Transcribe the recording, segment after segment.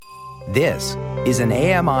This is an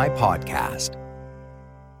AMI podcast.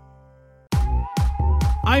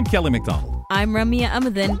 I'm Kelly McDonald. I'm Ramya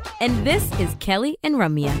Amadin, and this is Kelly and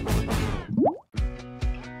Ramya.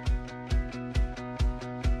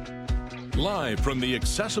 Live from the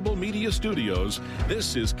Accessible Media Studios,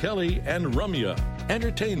 this is Kelly and Ramya.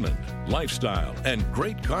 Entertainment, lifestyle, and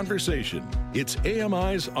great conversation. It's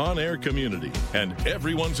AMI's on-air community, and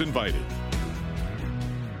everyone's invited.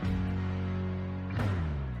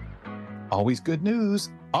 Always good news.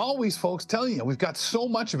 Always, folks, telling you, we've got so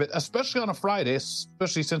much of it, especially on a Friday,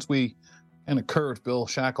 especially since we kind of curbed Bill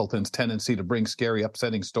Shackleton's tendency to bring scary,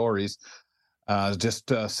 upsetting stories. Just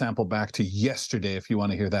sample back to yesterday if you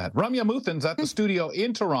want to hear that. Ramya Muthan's at the studio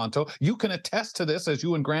in Toronto. You can attest to this as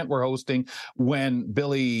you and Grant were hosting when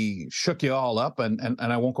Billy shook you all up. And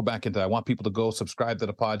I won't go back into that. I want people to go subscribe to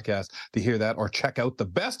the podcast to hear that or check out the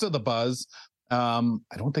Best of the Buzz. I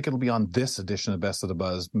don't think it'll be on this edition of Best of the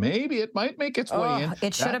Buzz. Maybe it might make its way in.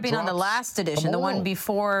 It should have been on the last edition, the one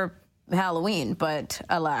before Halloween, but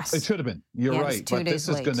alas. It should have been. You're right. But this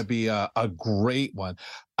is going to be a great one.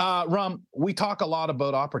 Ram, we talk a lot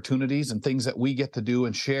about opportunities and things that we get to do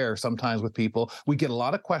and share sometimes with people. We get a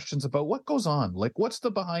lot of questions about what goes on. Like, what's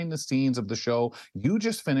the behind the scenes of the show? You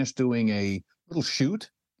just finished doing a little shoot.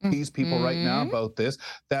 Tease people right now about this,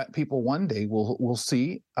 that people one day will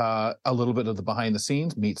see a little bit of the behind the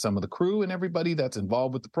scenes, meet some of the crew and everybody that's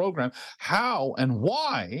involved with the program. How and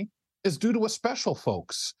why is due to a special,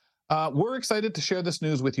 folks. We're excited to share this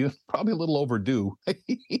news with you. Probably a little overdue.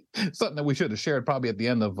 Something that we should have shared probably at the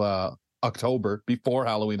end of October, before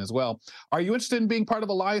Halloween as well. Are you interested in being part of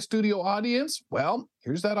a live studio audience? Well,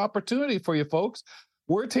 here's that opportunity for you, folks.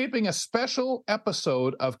 We're taping a special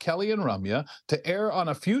episode of Kelly and Ramya to air on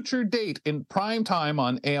a future date in prime time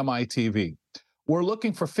on AMI TV. We're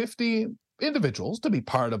looking for 50 individuals to be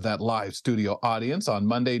part of that live studio audience on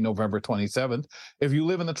Monday, November 27th. If you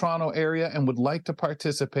live in the Toronto area and would like to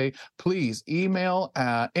participate, please email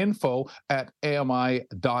info@ami.ca.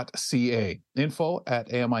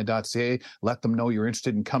 info@ami.ca. Let them know you're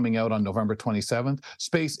interested in coming out on November 27th.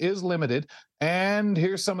 Space is limited. And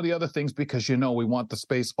here's some of the other things, because we want the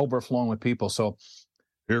space overflowing with people. So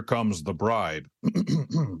here comes the bride.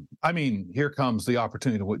 Here comes the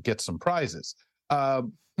opportunity to get some prizes.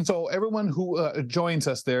 So everyone who joins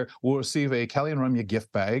us there will receive a Kelly and Ramya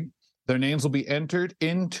gift bag. Their names will be entered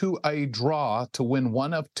into a draw to win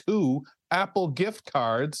one of 2 Apple gift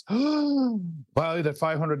cards valued at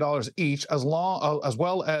 $500 each, as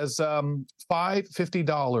well as 5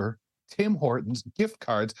 $50 Tim Hortons gift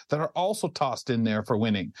cards that are also tossed in there for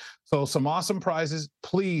winning. So some awesome prizes.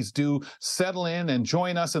 Please do settle in and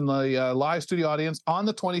join us in the live studio audience on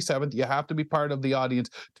the 27th. You have to be part of the audience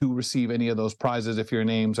to receive any of those prizes if your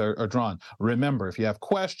names are drawn. Remember, if you have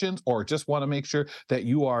questions or just want to make sure that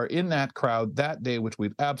you are in that crowd that day, which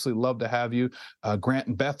we'd absolutely love to have you, Grant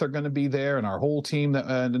and Beth are going to be there, and our whole team.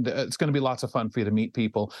 And it's going to be lots of fun for you to meet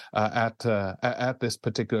people at this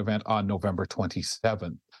particular event on November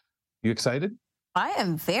 27th. You excited? I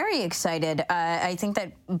am very excited. I think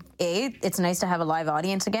that, it's nice to have a live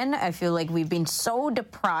audience again. I feel like we've been so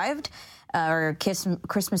deprived. Our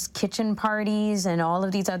Christmas kitchen parties and all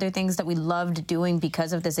of these other things that we loved doing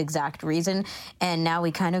because of this exact reason. And now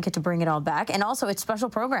we kind of get to bring it all back. And also, it's special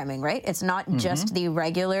programming, right? It's not just the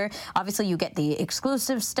regular. Obviously, you get the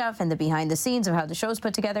exclusive stuff and the behind the scenes of how the show's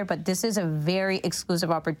put together. But this is a very exclusive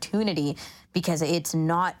opportunity because it's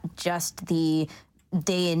not just the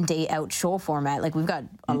day in, day out show format. Like, we've got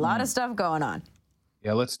a lot of stuff going on.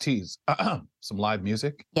 Yeah, let's tease. Some live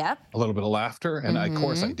music. Yep. A little bit of laughter. And of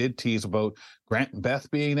course, I did tease about Grant and Beth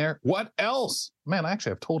being there. What else? Man,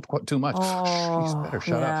 actually, I've told too much. Jeez, better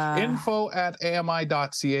shut up.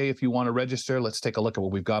 Info@ami.ca if you want to register. Let's take a look at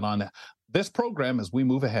what we've got on this program as we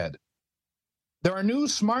move ahead. There are new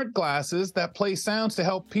smart glasses that play sounds to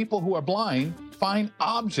help people who are blind find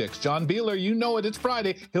objects. John Biehler, you know it. It's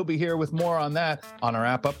Friday. He'll be here with more on that on our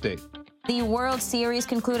app update. The World Series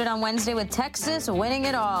concluded on Wednesday with Texas winning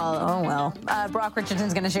it all. Oh, well. Brock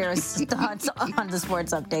Richardson's going to share his thoughts on the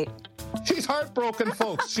sports update. She's heartbroken,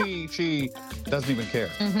 folks. She doesn't even care.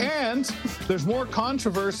 And there's more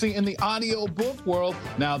controversy in the audiobook world.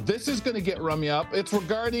 Now, this is going to get Ramya up. It's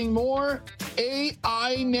regarding more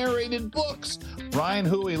AI narrated books. Ryan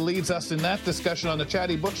Hooey leads us in that discussion on the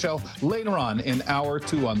Chatty Bookshelf later on in hour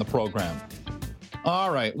 2 on the program.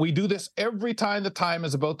 All right. We do this every time the time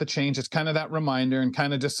is about to change. It's kind of that reminder and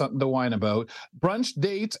kind of just something to whine about. Brunch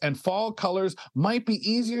dates and fall colors might be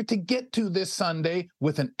easier to get to this Sunday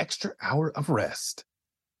with an extra hour of rest.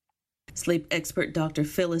 Sleep expert Dr.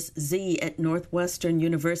 Phyllis Z at Northwestern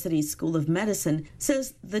University School of Medicine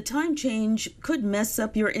says the time change could mess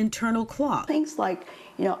up your internal clock. Things like,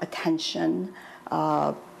 attention,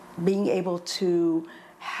 being able to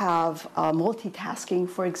have multitasking,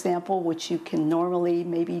 for example, which you can normally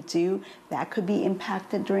maybe do, that could be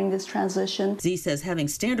impacted during this transition. Z says having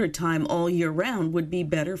standard time all year round would be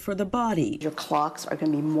better for the body. Your clocks are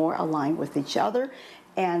going to be more aligned with each other,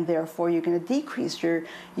 and therefore you're going to decrease your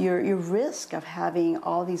risk of having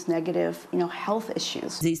all these negative, health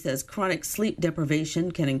issues. Z says chronic sleep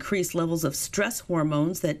deprivation can increase levels of stress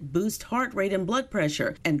hormones that boost heart rate and blood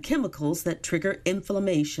pressure, and chemicals that trigger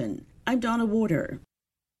inflammation. I'm Donna Warder.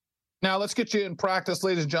 Now let's get you in practice,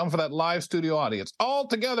 ladies and gentlemen, for that live studio audience. All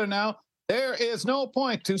together now. There is no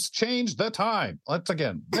point to change the time.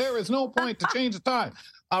 There is no point to change the time.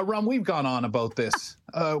 Rum, we've gone on about this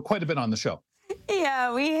quite a bit on the show.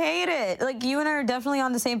 Yeah, we hate it. Like, you and I are definitely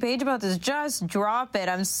on the same page about this. Just drop it.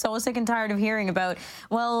 I'm so sick and tired of hearing about,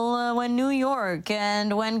 when New York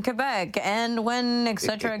and when Quebec and when et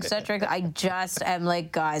cetera, et cetera. I just am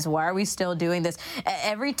like, guys, why are we still doing this?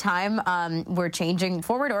 Every time we're changing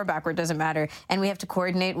forward or backward, doesn't matter, and we have to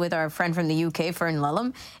coordinate with our friend from the UK, Fern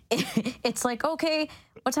Lellum, it's like, okay,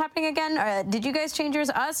 what's happening again? Did you guys change yours?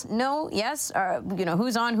 Us? No? Yes?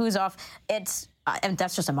 Who's on? Who's off? And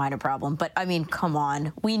that's just a minor problem. But, I mean, come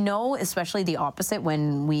on. We know, especially the opposite,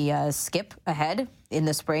 when we skip ahead in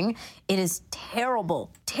the spring, it is terrible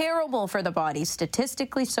for the body,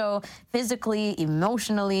 statistically so, physically,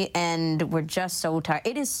 emotionally, and we're just so tired.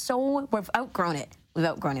 We've outgrown it.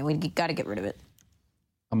 We got to get rid of it.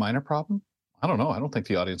 A minor problem? I don't know. I don't think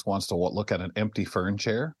the audience wants to look at an empty fern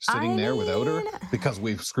chair sitting there without her because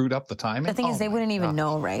we've screwed up the timing. The thing is, they wouldn't even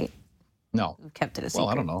know, right? No. We've kept it a secret. Well,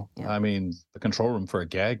 I don't know. Yeah. I mean, the control room for a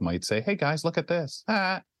gag might say, hey, guys, look at this.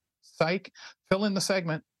 Psych. Fill in the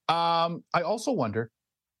segment. I also wonder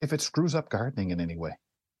if it screws up gardening in any way.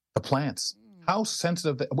 The plants. How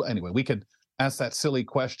sensitive. Anyway, we could ask that silly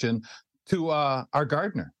question to our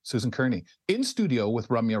gardener, Susan Kerney, in studio with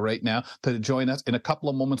Ramya right now to join us in a couple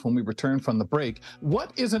of moments when we return from the break.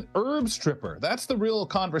 What is an herb stripper? That's the real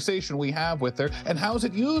conversation we have with her. And how is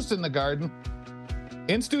it used in the garden?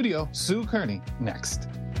 In studio, Sue Kerney, next.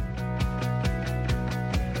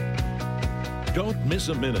 Don't miss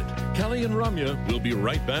a minute. Kelly and Ramya will be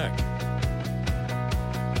right back.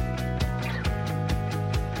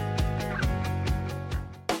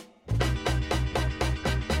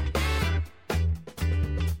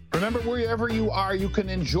 Remember, wherever you are, you can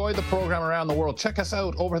enjoy the program around the world. Check us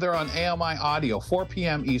out over there on AMI Audio, 4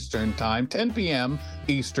 p.m. Eastern Time, 10 p.m.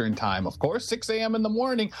 Eastern Time, of course, 6 a.m. in the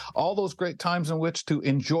morning. All those great times in which to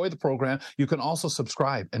enjoy the program. You can also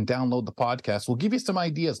subscribe and download the podcast. We'll give you some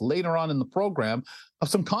ideas later on in the program of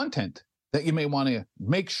some content that you may want to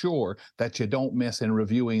make sure that you don't miss in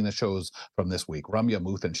reviewing the shows from this week. Ramya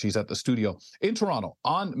Muthan, she's at the studio in Toronto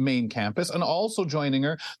on main campus, and also joining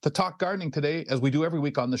her to talk gardening today, as we do every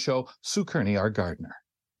week on the show, Sue Kerney, our gardener.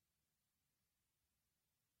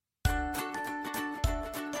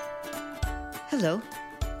 Hello,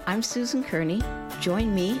 I'm Susan Kerney.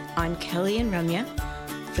 Join me on Kelly and Ramya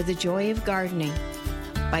for the joy of gardening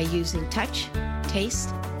by using touch,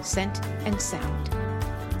 taste, scent, and sound.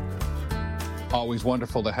 Always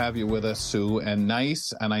wonderful to have you with us, Sue, and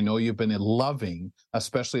nice. And I know you've been loving,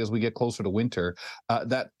 especially as we get closer to winter,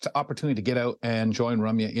 that opportunity to get out and join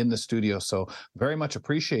Ramya in the studio. So very much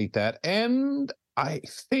appreciate that. And I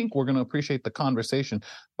think we're going to appreciate the conversation.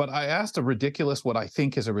 But I asked what I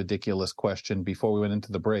think is a ridiculous question before we went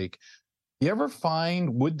into the break. You ever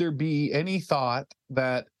find, would there be any thought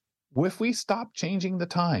that if we stop changing the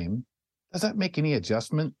time, does that make any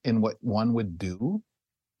adjustment in what one would do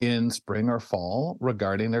in spring or fall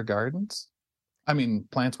regarding their gardens? I mean,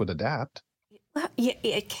 plants would adapt. Well, yeah,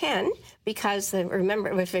 it can, because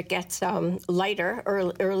remember, if it gets lighter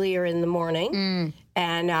earlier in the morning,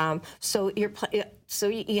 and so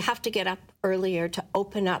you have to get up earlier to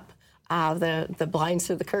open up the blinds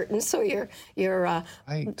or the curtains, so your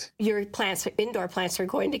plants, indoor plants, are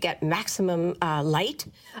going to get maximum light,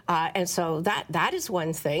 and so that is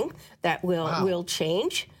one thing that will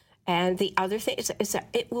change. And the other thing is that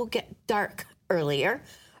it will get dark earlier,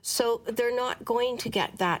 so they're not going to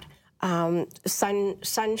get that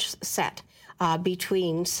sunset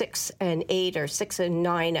between 6 and 8 or 6 and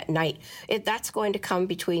 9 at night. That's going to come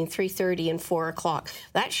between 3:30 and 4 o'clock.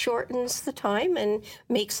 That shortens the time and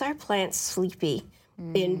makes our plants sleepy.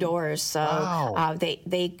 indoors. So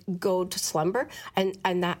they go to slumber,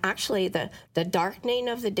 and that actually the darkening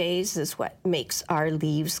of the days is what makes our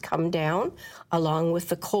leaves come down, along with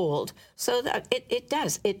the cold. So that it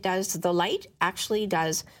does. The light actually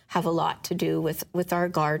does have a lot to do with our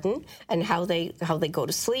garden and how they go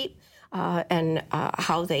to sleep, and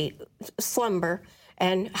how they slumber,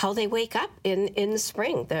 and how they wake up in the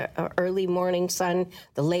spring, the early morning sun,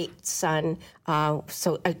 the late sun,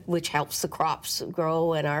 which helps the crops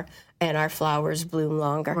grow and our flowers bloom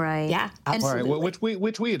longer. Right. Yeah, absolutely. All right,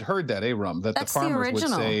 which we had heard that, Rum, that That's the farmers the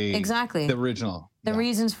original. would say Exactly. the original. The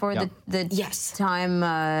reasons for the Yes.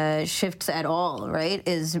 time shifts at all, right,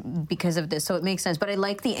 is because of this. So it makes sense. But I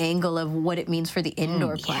like the angle of what it means for the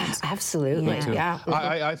indoor plants. Yeah, absolutely. Yeah.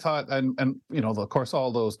 I thought, and of course,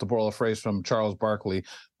 all those, to borrow a phrase from Charles Barkley,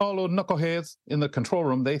 all those knuckleheads in the control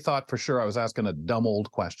room, they thought for sure I was asking a dumb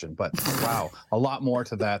old question. But wow, a lot more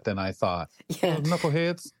to that than I thought. Yeah. Oh,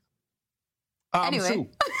 knuckleheads. Anyway.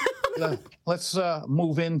 So, let's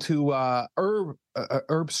move into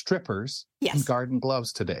herb strippers and garden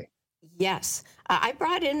gloves today. Yes. I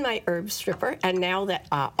brought in my herb stripper, and now that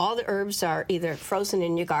all the herbs are either frozen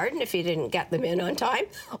in your garden if you didn't get them in on time,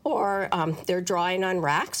 or they're drying on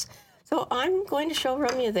racks. So I'm going to show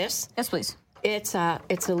Romeo this. Yes, please. It's a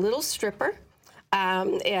little stripper,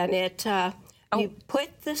 and it you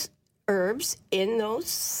put the herbs in those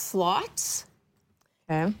slots.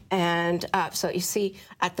 Okay. And so you see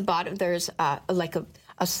at the bottom there's like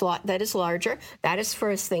a slot that is larger. That is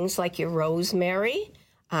for things like your rosemary.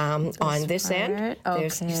 On this end,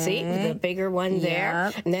 there's, you see the bigger one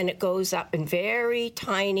there, and then it goes up in very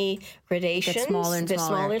tiny gradations. Gets smaller and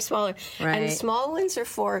smaller. Smaller. Right. And the small ones are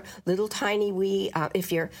for little tiny wee.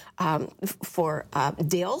 If you're for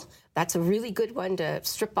dill, that's a really good one to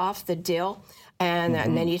strip off the dill. And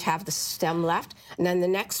then you'd have the stem left. And then the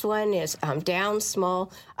next one is down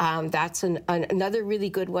small. That's another really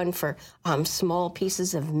good one for small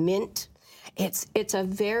pieces of mint. It's a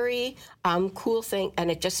very cool thing, and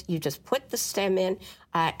you just put the stem in,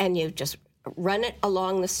 and you just run it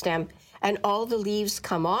along the stem, and all the leaves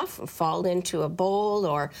come off and fall into a bowl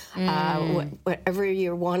or whatever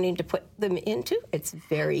you're wanting to put them into. It's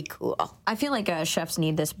very cool. I feel like chefs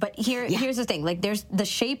need this, but here's the thing. Like, there's the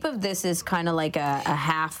shape of this is kind of like a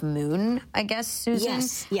half moon, I guess, Susan.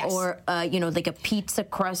 Yes. Or like a pizza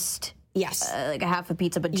crust. Yes. Like a half a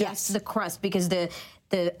pizza, but just the crust, because the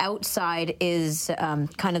outside is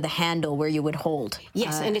kind of the handle where you would hold.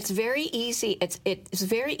 Yes, and it's very easy. It's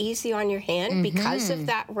very easy on your hand because of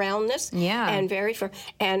that roundness. Yeah, and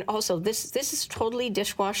and also this is totally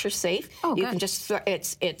dishwasher safe. Oh, you good. can just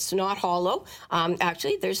it's not hollow.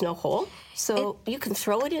 Actually, there's no hole, so you can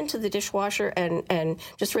throw it into the dishwasher and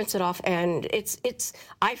just rinse it off. And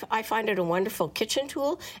I find it a wonderful kitchen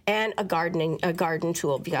tool and a garden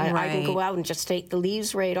tool, because I can go out and just take the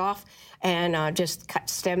leaves right off and just cut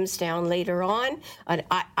stems down later on. And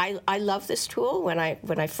I love this tool. When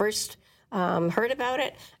I first heard about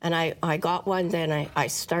it, and I got one, then I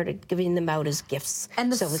started giving them out as gifts.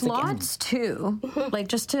 And the slots too, like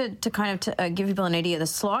just to kind of give people an idea, the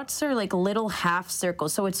slots are like little half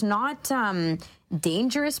circles, so it's not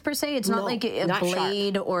dangerous per se. It's not like a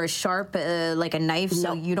blade or a sharp like a knife,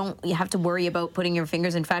 so you have to worry about putting your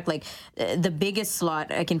fingers. In fact, like the biggest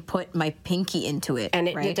slot, I can put my pinky into it, and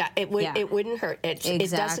it wouldn't hurt.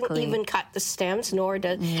 It doesn't even cut the stems, nor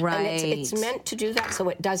does and it's meant to do that so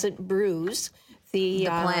it doesn't bruise the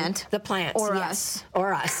plant, or us.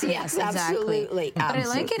 Yes, absolutely. But I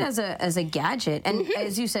like it as a gadget, and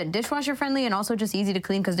as you said, dishwasher friendly, and also just easy to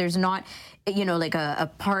clean, because there's not like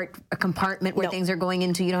a compartment where things are going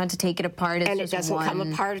into. You don't have to take it apart. And it doesn't come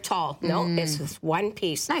apart at all. No, it's just one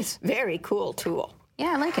piece. Nice, very cool tool.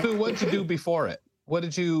 Yeah, I like it. What did you do before it? What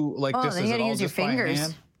did you like? Oh, then you got to use your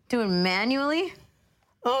fingers. Do it manually.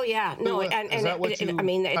 Oh yeah, no, is that what you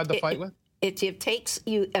had to fight with? It takes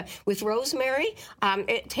you, with rosemary,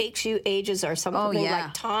 it takes you ages, or something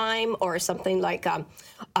like thyme, or something like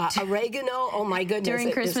oregano. Oh my goodness.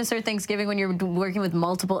 During Christmas or Thanksgiving, when you're working with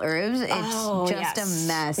multiple herbs, it's just a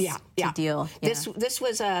mess to deal. Yeah. This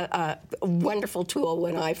was a wonderful tool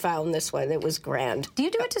when I found this one. It was grand. Do you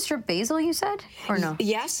do it to strip basil, you said, or no?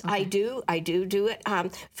 Yes, okay. I do. I do it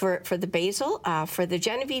for the basil, for the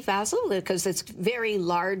Genevieve basil, because it's very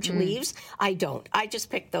large leaves. I don't. I just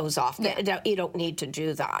pick those off. Yeah. You don't need to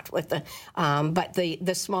do that with the, but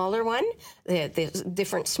the smaller one, the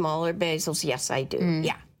different smaller basils, yes, I do.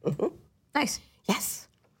 Yeah. Mm-hmm. Nice. Yes.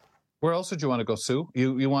 Where else did you want to go, Sue?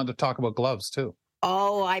 You wanted to talk about gloves too.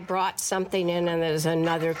 Oh, I brought something in, and there's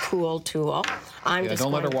another cool tool.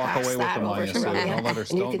 Don't let her walk away with them on you,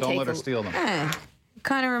 Sue. Don't let her steal them.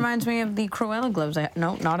 kind of reminds me of the Cruella gloves.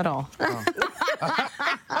 No, not at all. Oh.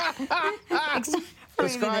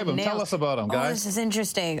 Describe them. Tell us about them, guys. Oh, this is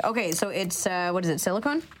interesting. Okay, so it's, what is it,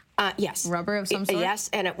 silicone? Yes. Rubber of some sort? Yes,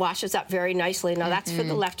 and it washes up very nicely. Now, that's for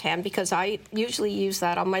the left hand because I usually use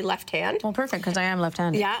that on my left hand. Well, perfect, because I am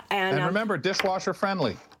left-handed. Yeah, and remember, dishwasher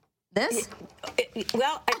friendly. This?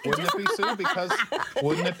 Wouldn't it be, Sue? Because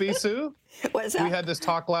wouldn't it be, Sue? What's that? We had this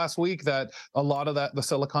talk last week that a lot of the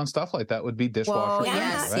silicone stuff like that would be dishwasher friendly,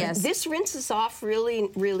 yes, right? yes. This rinses off really,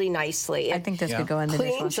 really nicely. I think this could go in the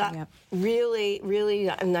cleans dishwasher. up really, really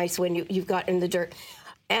nice when you've got in the dirt.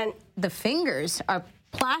 And The fingers are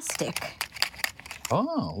plastic.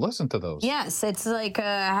 Oh, listen to those. Yes, it's like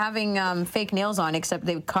having fake nails on, except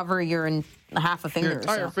they cover your half a finger. Your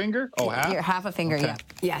entire finger? Oh, half? Your half a finger, Okay. yeah.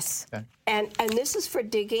 yes. Okay. And this is for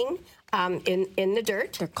digging in the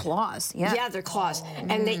dirt. They're claws, yeah. Yeah, they're claws.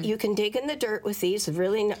 And you can dig in the dirt with these,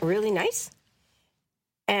 really, really nice.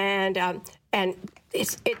 And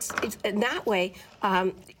it's in that way,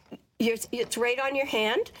 it's right on your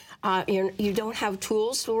hand. You don't have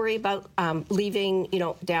tools to worry about leaving,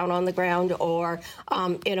 down on the ground or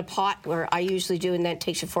in a pot where I usually do, and then it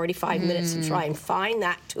takes you 45 minutes to try and find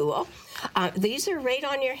that tool. These are right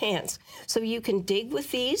on your hands. So you can dig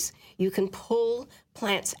with these. You can pull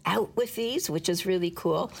plants out with these, which is really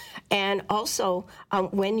cool. And also,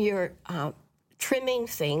 when you're trimming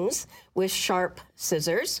things with sharp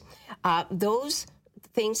scissors, those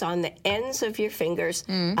things on the ends of your fingers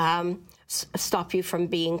stop you from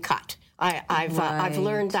being cut. I've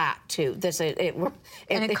learned that too.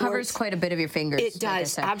 It covers works. quite a bit of your fingers. It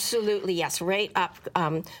does, absolutely, yes, right up,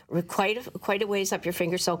 quite a ways up your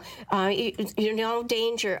finger. So you're no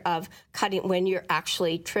danger of cutting when you're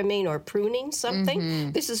actually trimming or pruning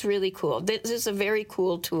something. This is really cool. This is a very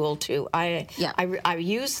cool tool too. I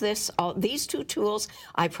use these two tools.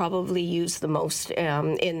 I probably use the most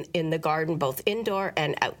in the garden, both indoor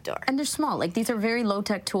and outdoor. And they're small. Like, these are very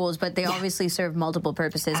low-tech tools, but they obviously serve multiple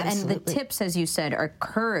purposes. Absolutely. And the tips, as you said, are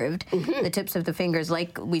curved. The tips of the fingers,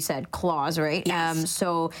 like we said, claws, right? Yes.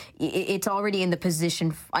 So it's already in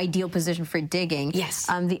the ideal position for digging. Yes.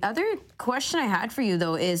 The other question I had for you,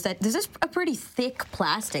 though, is that this is a pretty thick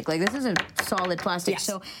plastic. Like, this is a solid plastic. Yes.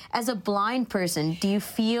 So as a blind person, do you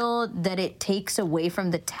feel that it takes away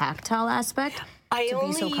from the tactile aspect? I to be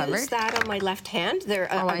only so covered? use that on my left hand.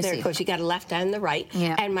 I see. Because you got a left and the right.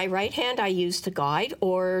 Yeah. And my right hand I use to guide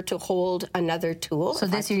or to hold another tool. So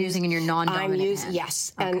this you're using in your non-dominant hand?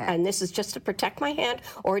 Yes. Okay. And this is just to protect my hand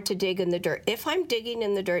or to dig in the dirt. If I'm digging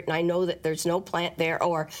in the dirt and I know that there's no plant there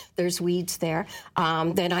or there's weeds there,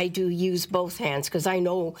 then I do use both hands because I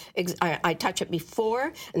know I touch it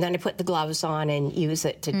before and then I put the gloves on and use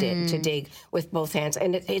it to dig with both hands.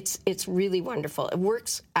 And it's really wonderful. It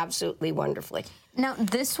works absolutely wonderfully. Now,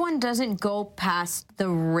 this one doesn't go past the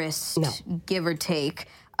wrist, give or take.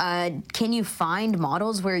 Can you find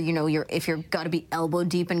models where, if you're got to be elbow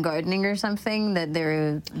deep in gardening or something, that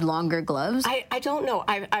they're longer gloves? I don't know.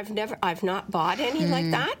 I've not bought any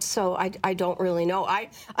like that, so I don't really know.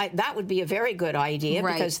 That would be a very good idea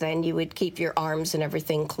because then you would keep your arms and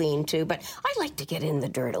everything clean too. But I like to get in the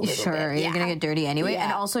dirt a little bit. Sure, you're going to get dirty anyway. Yeah.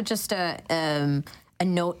 And also just a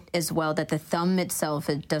note as well that the thumb itself,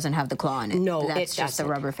 it doesn't have the claw on it. No, that's just a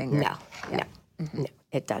rubber finger. No,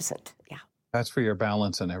 it doesn't. Yeah. That's for your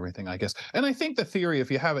balance and everything, I guess. And I think the theory, if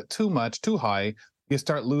you have it too much, too high, you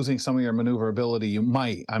start losing some of your maneuverability. You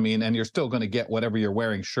might, and you're still going to get whatever you're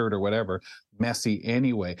wearing, shirt or whatever, messy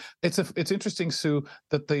anyway. It's interesting, Sue,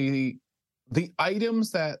 that the items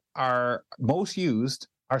that are most used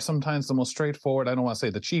are sometimes the most straightforward, I don't want to say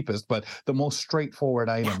the cheapest, but the most straightforward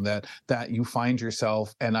item that you find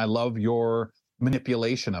yourself. And I love your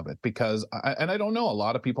manipulation of it because, I don't know, a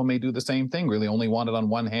lot of people may do the same thing, really only want it on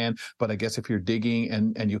one hand. But I guess if you're digging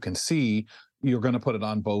and you can see, you're going to put it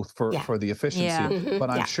on both for the efficiency. Yeah. But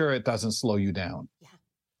I'm sure it doesn't slow you down.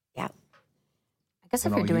 Yeah. I guess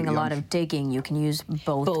if you're doing a lot of digging, you can use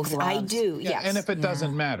both gloves. I do, yes. And if it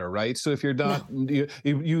doesn't matter, right? So if you're done,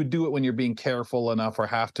 you do it when you're being careful enough or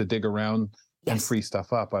have to dig around and free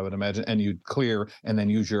stuff up, I would imagine, and you'd clear and then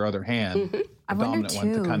use your other hand, the dominant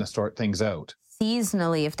one, to kind of sort things out.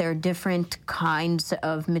 Seasonally, if there are different kinds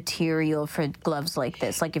of material for gloves like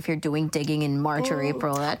this, like if you're doing digging in March or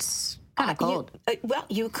April, that's kind of cold.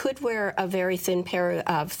 You could wear a very thin pair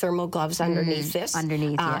of thermal gloves underneath this.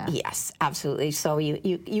 Underneath, yes, absolutely. So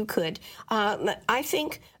you could. I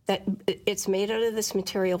think that it's made out of this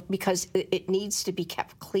material because it needs to be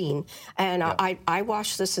kept clean. And I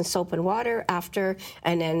wash this in soap and water after,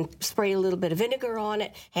 and then spray a little bit of vinegar on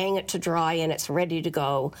it, hang it to dry, and it's ready to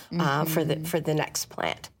go for the next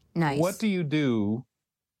plant. Nice. What do you do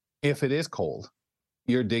if it is cold?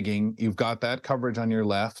 you're digging, you've got that coverage on your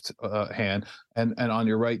left hand, and on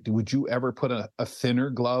your right, would you ever put a thinner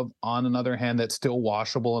glove on another hand that's still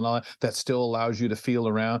washable and all that still allows you to feel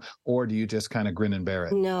around, or do you just kind of grin and bear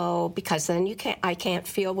it? No, because then I can't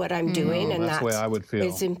feel what I'm doing, and that's the way I would feel.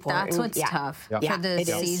 It's important. That's what's tough Yeah. for the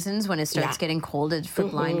seasons when it starts getting cold for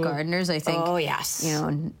blind gardeners. I think. Oh yes. You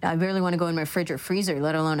know, I barely want to go in my fridge or freezer,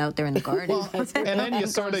 let alone out there in the garden. And then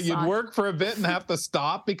you'd work for a bit and have to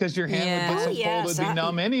stop because your hand would get so cold it'd be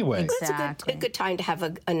numb anyway. Exactly. It's a good time to have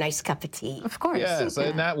a nice cup of tea. Of course. Yes,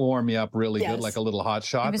 and that warm you up really good, like a little hot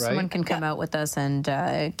shot, Maybe right? someone can come out with us and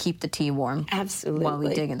keep the tea warm. Absolutely. While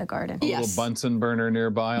we dig in the garden. A little Bunsen burner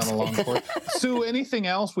nearby on a long porch. Sue, anything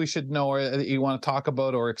else we should know or that you want to talk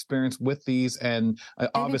about or experience with these? And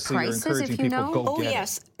obviously you're encouraging people to go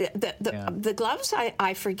get it. The gloves,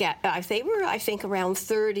 I forget. They were, I think, around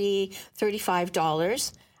 $30,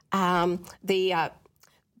 $35.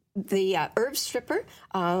 The herb stripper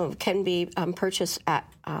can be purchased at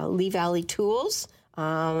Lee Valley Tools.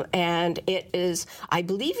 And it is, I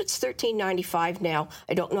believe it's $13.95 now.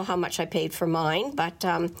 I don't know how much I paid for mine, but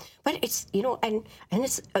it's, you know, and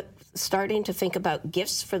it's starting to think about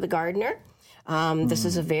gifts for the gardener. This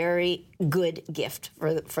is a very good gift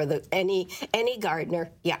for any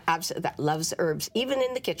gardener. Yeah, absolutely, that loves herbs, even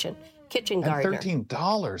in the kitchen gardener.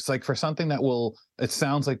 $13, like for something that will, it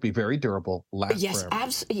sounds like, be very durable, last forever.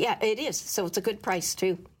 Absolutely. Yeah, it is. So it's a good price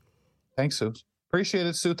too. Thanks, Sue. Appreciate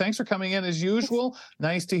it, Sue. Thanks for coming in as usual.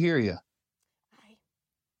 Nice to hear you. Hi.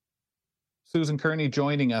 Susan Kerney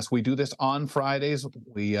joining us. We do this on Fridays.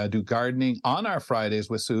 We do gardening on our Fridays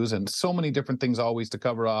with Susan. So many different things always to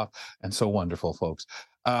cover off, and so wonderful, folks.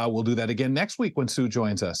 We'll do that again next week when Sue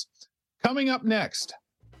joins us. Coming up next,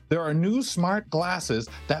 there are new smart glasses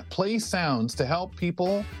that play sounds to help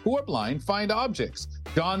people who are blind find objects.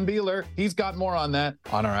 John Biehler, he's got more on that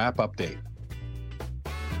on our app update.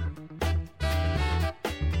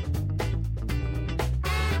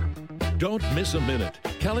 Don't miss a minute.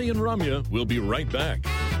 Kelly and Ramya will be right back.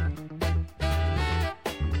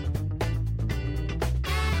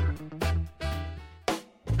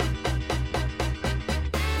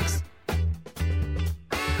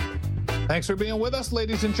 Thanks for being with us,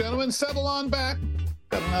 ladies and gentlemen. Settle on back.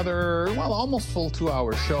 Got another, almost full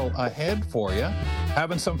 2-hour show ahead for you.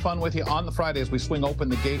 Having some fun with you on the Friday as we swing open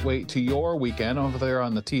the gateway to your weekend. Over there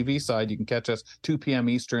on the TV side, you can catch us 2 p.m.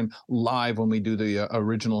 Eastern live when we do the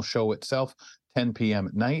original show itself, 10 p.m.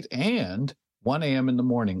 at night, and 1 a.m. in the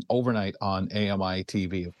morning overnight on AMI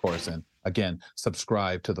TV, of course. And again,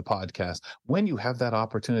 subscribe to the podcast when you have that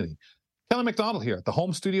opportunity. Kelly McDonald here at the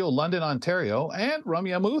home studio, London, Ontario, and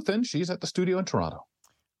Ramya Muthan, she's at the studio in Toronto.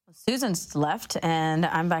 Susan's left, and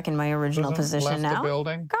I'm back in my original position now. The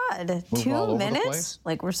building. God, 2 minutes?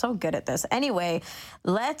 Like, we're so good at this. Anyway,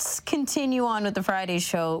 let's continue on with the Friday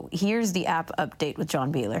show. Here's the app update with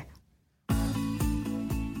John Biehler.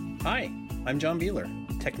 Hi, I'm John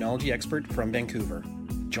Biehler, technology expert from Vancouver.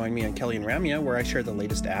 Join me on Kelly and Ramya, where I share the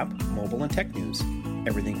latest app, mobile, and tech news.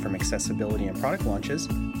 Everything from accessibility and product launches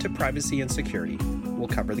to privacy and security. We'll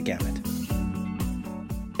cover the gamut.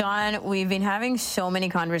 John, we've been having so many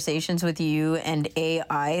conversations with you and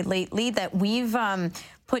AI lately that we've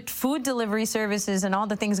put food delivery services and all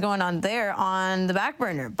the things going on there on the back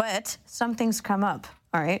burner, but something's come up.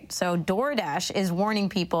 All right, so DoorDash is warning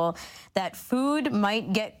people that food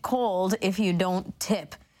might get cold if you don't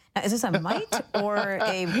tip. Now, is this a might or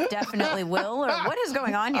a definitely will, or what is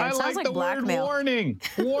going on here? It sounds like the blackmail. Word warning.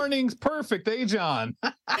 Warning's perfect, eh, John?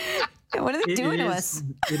 What are they doing to us?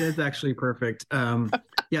 It is actually perfect.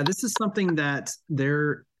 Yeah, this is something that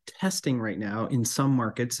they're testing right now in some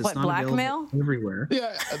markets. It's not blackmail? Everywhere.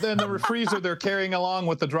 Yeah, then the freezer they're carrying along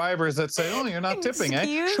with the drivers that say, "Oh, you're not tipping,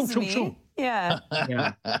 eh?" Excuse me. Yeah.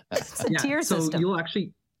 It's a tier system. So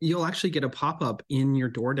you'll actually get a pop-up in your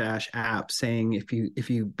DoorDash app saying if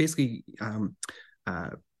you basically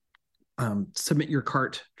submit your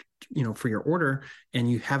cart, for your order, and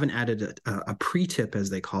you haven't added a pre-tip, as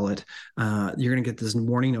they call it, you're going to get this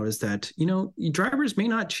warning notice that drivers may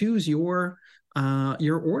not choose your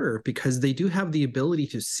order because they do have the ability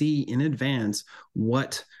to see in advance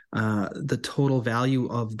what the total value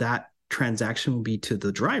of that transaction will be to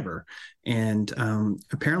the driver. And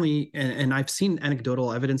apparently, and I've seen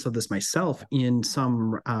anecdotal evidence of this myself in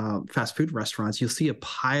some fast food restaurants, you'll see a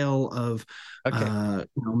pile of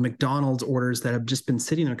McDonald's orders that have just been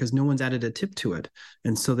sitting there because no one's added a tip to it.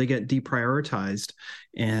 And so they get deprioritized.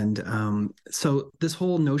 And so this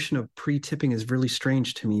whole notion of pre-tipping is really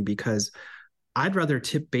strange to me because I'd rather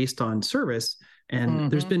tip based on service.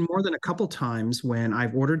 And there's been more than a couple times when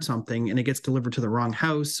I've ordered something and it gets delivered to the wrong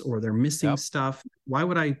house or they're missing stuff. Why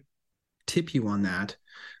would I tip you on that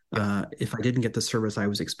if I didn't get the service I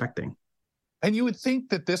was expecting. And you would think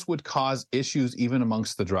that this would cause issues even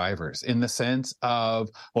amongst the drivers in the sense of,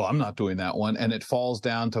 well, I'm not doing that one. And it falls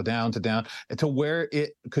down to where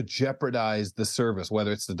it could jeopardize the service,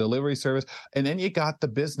 whether it's the delivery service. And then you got the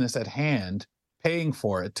business at hand paying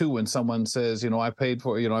for it too. When someone says, I paid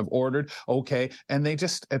for it, I've ordered, okay. And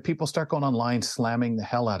people start going online slamming the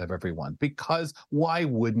hell out of everyone, because why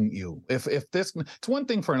wouldn't you? If this, it's one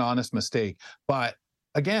thing for an honest mistake, but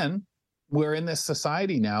again, we're in this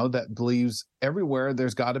society now that believes everywhere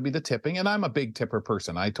there's got to be the tipping. And I'm a big tipper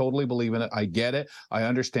person. I totally believe in it. I get it. I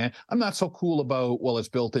understand. I'm not so cool about, well, it's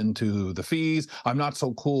built into the fees. I'm not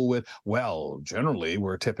so cool with, well, generally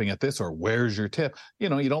we're tipping at this, or where's your tip? You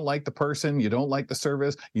don't like the person, you don't like the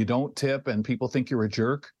service, you don't tip, and people think you're a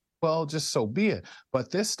jerk. Well, just so be it. But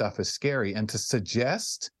this stuff is scary. And to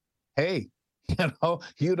suggest, hey,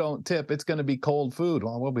 you don't tip, it's going to be cold food.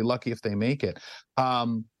 Well, we'll be lucky if they make it.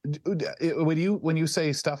 When you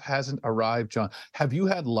say stuff hasn't arrived, John, have you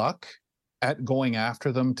had luck at going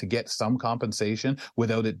after them to get some compensation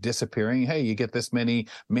without it disappearing? Hey, you get this many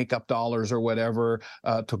makeup dollars or whatever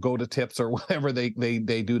to go to tips or whatever they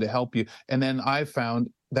do to help you. And then I've found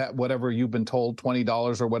that whatever you've been told,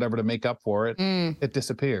 $20 or whatever to make up for it, it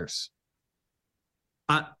disappears.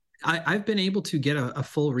 I've been able to get a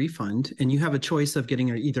full refund, and you have a choice of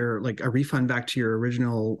getting either like a refund back to your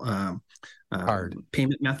original card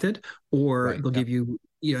payment method, or they'll give you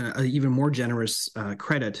an even more generous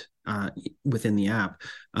credit within the app.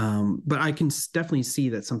 But I can definitely see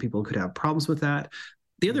that some people could have problems with that.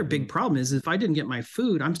 The other big problem is if I didn't get my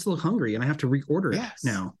food, I'm still hungry and I have to reorder it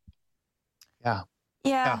now.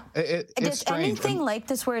 Yeah. It's Does strange. anything like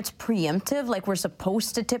this where it's preemptive, like we're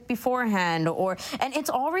supposed to tip beforehand, and it's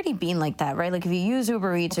already been like that, right? Like if you use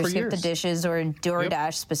Uber Eats or Skip the Dishes or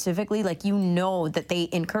DoorDash specifically, like that they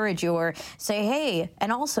encourage you or say, hey,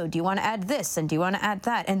 and also, do you want to add this and do you want to add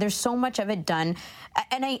that? And there's so much of it done.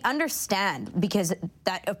 And I understand, because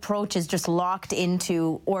that approach is just locked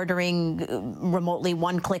into ordering remotely,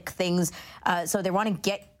 one-click things. So they want to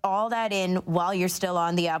get all that in while you're still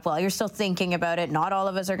on the app, while you're still thinking about it. Not all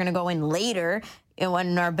of us are going to go in later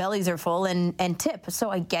when our bellies are full and tip. So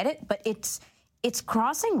I get it, but it's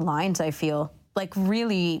crossing lines, I feel. Like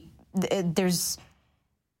really, there's,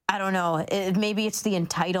 I don't know, maybe it's the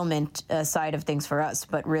entitlement side of things for us,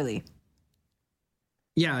 but really.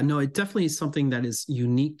 Yeah, no, it definitely is something that is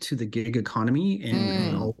unique to the gig economy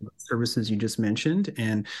and all the services you just mentioned.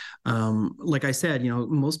 And like I said,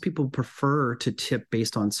 most people prefer to tip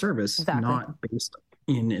based on service, not based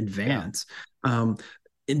in advance. In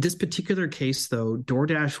this particular case, though,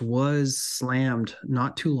 DoorDash was slammed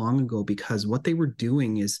not too long ago because what they were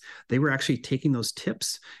doing is they were actually taking those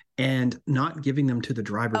tips and not giving them to the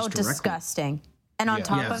drivers directly. Disgusting. And on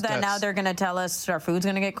top of that, now they're going to tell us our food's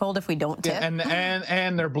going to get cold if we don't tip.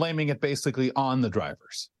 And they're blaming it basically on the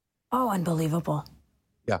drivers. Oh, unbelievable.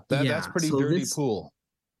 Yeah, that's pretty dirty pool.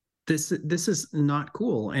 This is not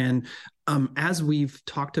cool. And as we've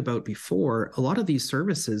talked about before, a lot of these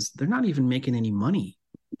services, they're not even making any money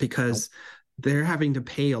because they're having to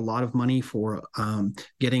pay a lot of money for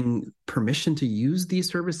getting permission to use these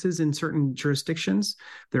services in certain jurisdictions.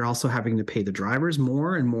 They're also having to pay the drivers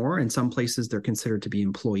more and more. In some places, they're considered to be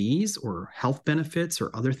employees or health benefits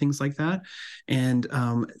or other things like that. And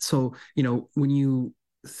so, when you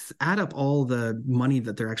add up all the money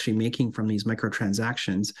that they're actually making from these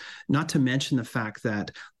microtransactions, not to mention the fact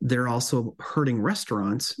that they're also hurting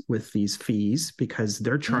restaurants with these fees because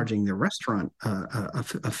they're charging the restaurant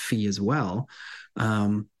a fee as well.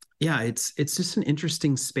 It's just an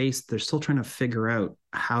interesting space. They're still trying to figure out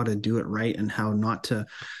how to do it right and how not to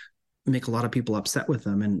make a lot of people upset with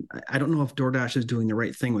them. And I don't know if DoorDash is doing the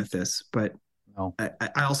right thing with this, but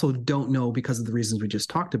I also don't know, because of the reasons we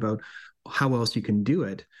just talked about, how else you can do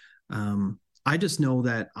it. I just know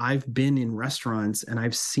that I've been in restaurants and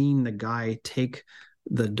I've seen the guy take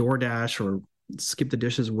the DoorDash or Skip the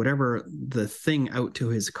Dishes, whatever the thing, out to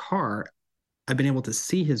his car. I've been able to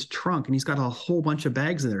see his trunk and he's got a whole bunch of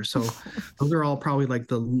bags in there. So those are all probably like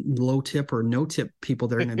the low tip or no tip people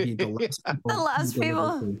that are going to be the last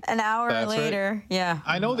people. An hour later. Right. Yeah.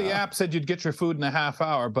 I know the app said you'd get your food in a half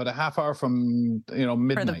hour, but a half hour from,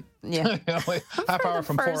 midnight. Half hour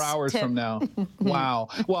from 4 hours from now. Wow.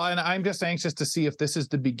 Well, and I'm just anxious to see if this is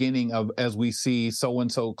the beginning of, as we see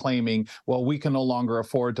so-and-so claiming, well, we can no longer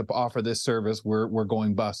afford to offer this service. We're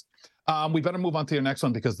going bust. We better move on to your next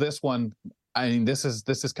one, because this one, this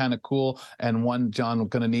is kind of cool, and one, John, we're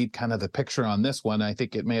going to need kind of the picture on this one. I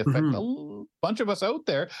think it may affect a bunch of us out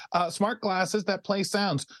there. Smart glasses that play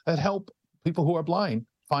sounds that help people who are blind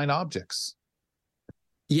find objects.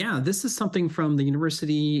 Yeah, this is something from the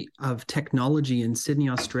University of Technology in Sydney,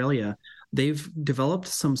 Australia. They've developed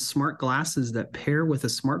some smart glasses that pair with a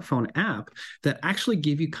smartphone app that actually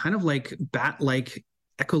give you kind of like bat-like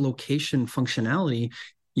echolocation functionality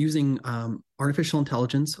using artificial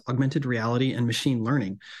intelligence, augmented reality, and machine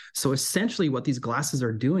learning. So essentially what these glasses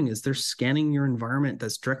are doing is they're scanning your environment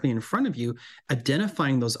that's directly in front of you,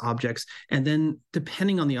 identifying those objects, and then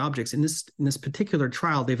depending on the objects, in this particular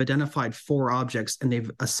trial, they've identified 4 objects and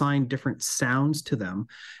they've assigned different sounds to them.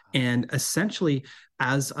 And essentially,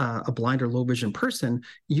 as a blind or low vision person,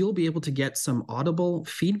 you'll be able to get some audible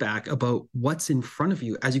feedback about what's in front of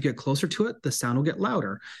you. As you get closer to it, the sound will get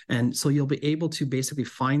louder. And so you'll be able to basically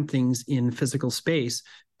find things in physical space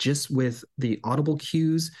just with the audible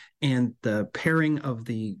cues and the pairing of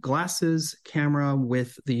the glasses camera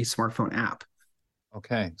with the smartphone app.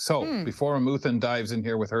 Okay, so before Amuthan dives in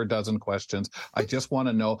here with her dozen questions, I just want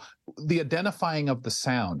to know the identifying of the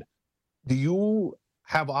sound. Do you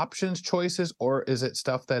have options, choices, or is it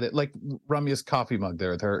stuff that it, like Ramya's coffee mug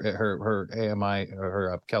there, her AMI,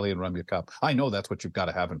 her Kelly and Ramya cup? I know that's what you've got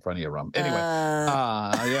to have in front of you, Ram. Anyway,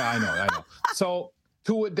 yeah, I know. So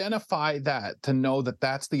to identify that, to know that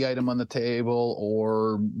that's the item on the table,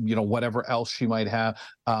 or whatever else she might have,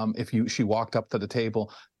 if she walked up to the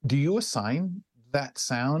table, do you assign that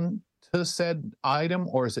sound to said item,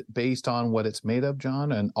 or is it based on what it's made of,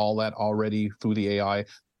 John, and all that already through the AI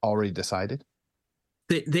already decided?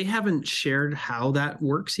 They haven't shared how that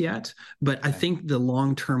works yet, but I think the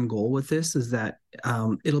long-term goal with this is that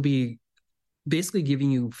it'll be basically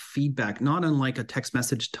giving you feedback, not unlike a text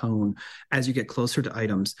message tone, as you get closer to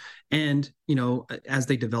items. And, as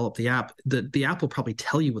they develop the app, the app will probably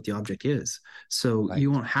tell you what the object is. So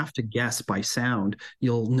you won't have to guess by sound.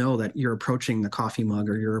 You'll know that you're approaching the coffee mug,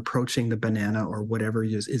 or you're approaching the banana, or whatever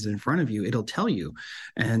is in front of you. It'll tell you.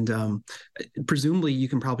 And presumably you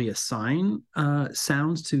can probably assign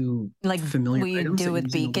sounds to like familiar we items do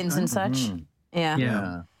with beacons and such. Mm-hmm.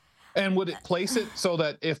 Yeah. And would it place it so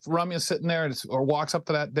that if Ramya's sitting there or walks up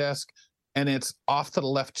to that desk and it's off to the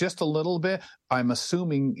left just a little bit, I'm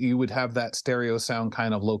assuming you would have that stereo sound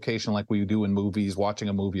kind of location like we do in movies, watching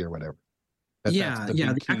a movie or whatever. The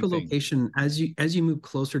echolocation, as you move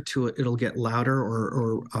closer to it, it'll get louder,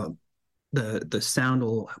 or the sound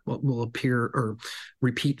will appear or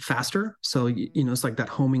repeat faster. So it's like that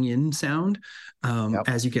homing in sound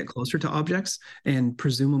as you get closer to objects, and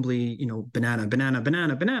presumably banana,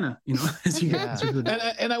 as you get closer to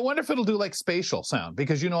the... and I wonder if it'll do like spatial sound,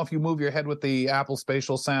 because if you move your head with the Apple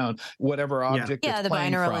spatial sound, whatever object it's the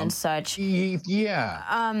playing binaural from, and such.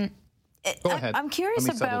 Go ahead. I'm curious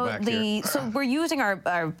about so we're using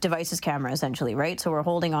our device's camera essentially, right? So we're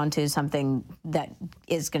holding on to something that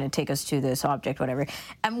is going to take us to this object, whatever.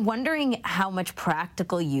 I'm wondering how much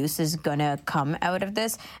practical use is going to come out of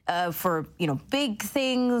this for, big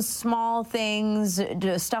things, small things,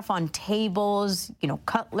 stuff on tables,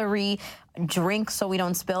 cutlery, drinks so we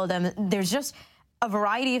don't spill them. There's just a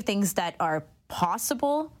variety of things that are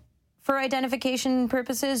possible for identification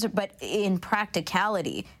purposes, but in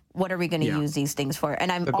practicality, what are we going to use these things for?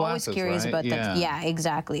 And I'm always curious about that. Yeah,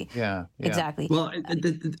 exactly. Yeah, exactly. Well,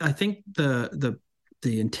 I think the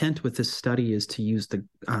intent with this study is to use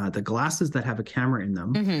the glasses that have a camera in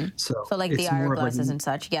them. Mm-hmm. So like the IR glasses and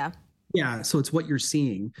such. Yeah. Yeah, so it's what you're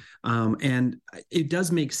seeing, and it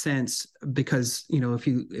does make sense because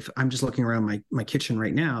if I'm just looking around my kitchen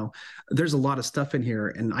right now, there's a lot of stuff in here,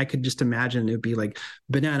 and I could just imagine it'd be like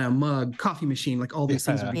banana, mug, coffee machine, like all these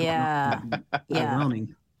things would be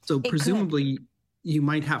overwhelming. So presumably you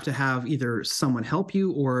might have to have either someone help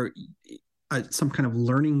you or some kind of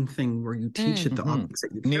learning thing where you teach it the objects that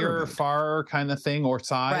you care near, about. far kind of thing, or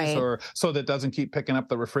size, or so that it doesn't keep picking up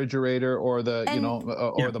the refrigerator or the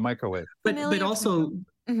or the microwave. But also,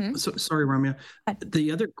 so, sorry, Ramya.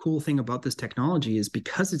 The other cool thing about this technology is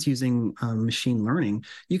because it's using machine learning,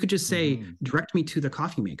 you could just say, direct me to the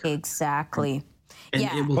coffee maker. Exactly. And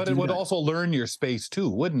it would also learn your space too,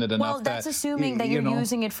 wouldn't it? Well, that's assuming that you're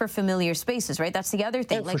using it for familiar spaces, right? That's the other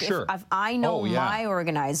thing. Oh, like for sure. If I know my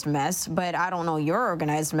organized mess, but I don't know your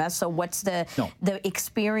organized mess, so what's the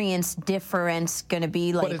experience difference going to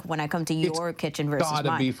be like when I come to your kitchen versus mine? It's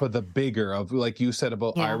got to be for the bigger of, like you said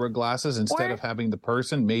about Ira glasses, instead of having the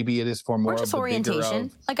person, maybe it is for more of the orientation. Bigger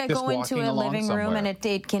of like I go into a living room and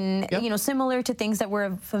it can, similar to things that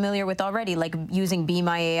we're familiar with already, like using Be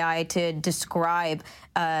My AI to describe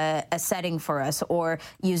a setting for us, or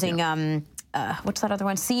using what's that other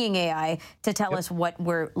one? Seeing AI to tell us what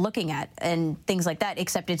we're looking at and things like that,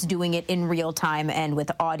 except it's doing it in real time and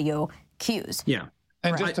with audio cues. Yeah.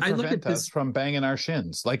 And just to prevent us from banging our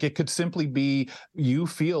shins. Like it could simply be you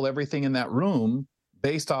feel everything in that room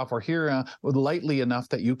based off or hear lightly enough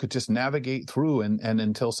that you could just navigate through and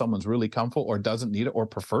until someone's really comfortable or doesn't need it or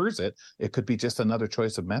prefers it, it could be just another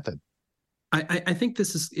choice of method. I think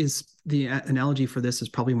this is the analogy for this is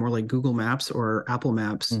probably more like Google Maps or Apple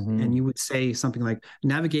Maps. And you would say something like,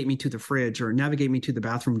 navigate me to the fridge or navigate me to the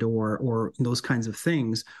bathroom door or those kinds of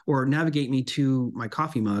things, or navigate me to my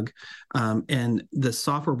coffee mug. And the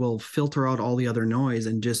software will filter out all the other noise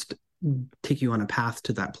and just take you on a path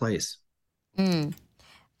to that place.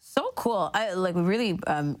 So cool. We really,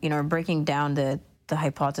 are breaking down the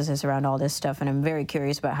hypothesis around all this stuff. And I'm very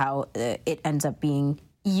curious about how it ends up being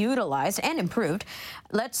utilized and improved.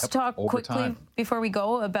 Let's talk quickly before we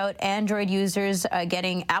go about Android users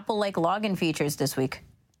getting Apple-like login features this week.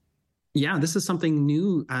 Yeah, this is something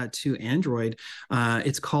new to Android.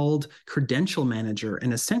 It's called Credential Manager,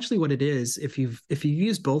 and essentially what it is, if you've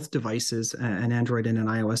used both devices, an Android and an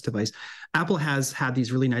iOS device, Apple has had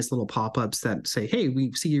these really nice little pop-ups that say, "Hey,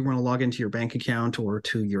 we see you want to log into your bank account or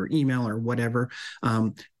to your email or whatever."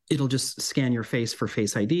 It'll just scan your face for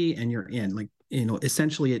Face ID, and you're in.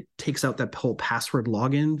 Essentially it takes out that whole password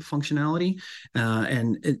login functionality,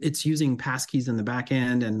 and it's using passkeys in the back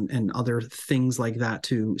end and other things like that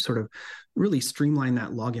to sort of really streamline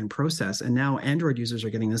that login process. And now Android users are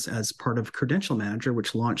getting this as part of Credential Manager,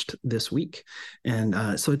 which launched this week.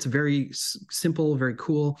 And so it's very simple, very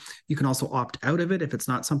cool. You can also opt out of it if it's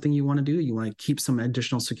not something you want to do. You want to keep some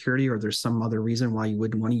additional security, or there's some other reason why you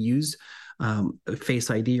wouldn't want to use a Face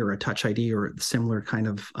ID or a Touch ID or similar kind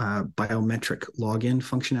of biometric login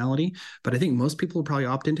functionality. But I think most people will probably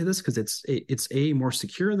opt into this because it's more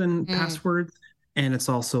secure than password, and it's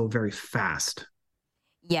also very fast.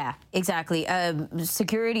 Yeah, exactly.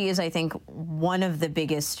 Security is, I think, one of the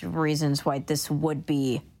biggest reasons why this would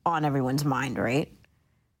be on everyone's mind, right?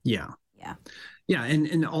 Yeah,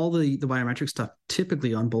 and all the biometric stuff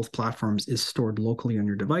typically on both platforms is stored locally on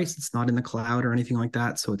your device. It's not in the cloud or anything like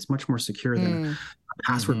that, so it's much more secure than a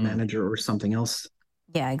password manager or something else.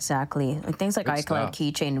 Yeah, exactly. Like things like iCloud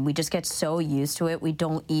Keychain, we just get so used to it, we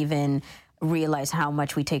don't even realize how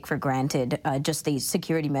much we take for granted just the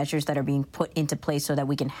security measures that are being put into place so that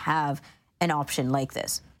we can have an option like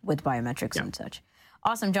this with biometrics and such.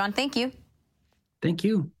 Awesome, John. Thank you. Thank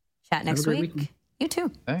you. Chat next week. You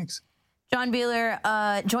too. Thanks. John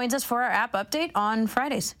Biehler joins us for our app update on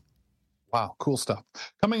Fridays. Wow, cool stuff.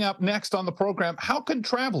 Coming up next on the program, how can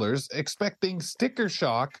travelers expecting sticker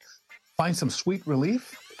shock find some sweet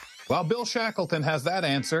relief? Well, Bill Shackleton has that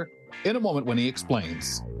answer in a moment when he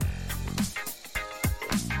explains.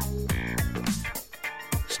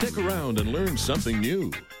 Stick around and learn something new.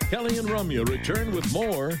 Kelly and Ramya return with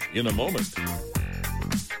more in a moment.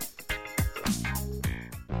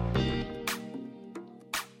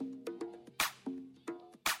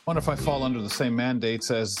 I wonder if I fall under the same mandates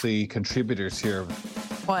as the contributors here.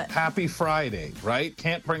 What? Happy Friday, right?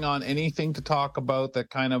 Can't bring on anything to talk about that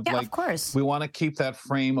kind of of course. We want to keep that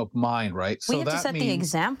frame of mind, right? We have to set the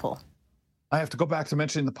example. I have to go back to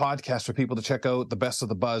mentioning the podcast for people to check out the Best of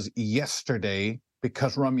the Buzz yesterday,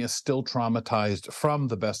 because Ramya is still traumatized from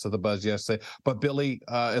the Best of the Buzz yesterday. But Billy,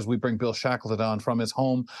 as we bring Bill Shackleton on from his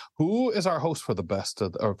home, who is our host for the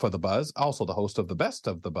for the Buzz, also the host of the Best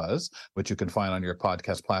of the Buzz, which you can find on your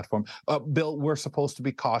podcast platform. Bill, we're supposed to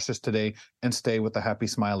be cautious today and stay with the happy,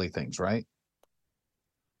 smiley things, right?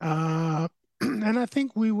 And I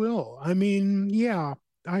think we will. I mean,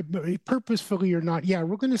 I purposefully or not,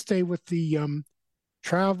 we're going to stay with the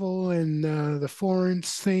travel and the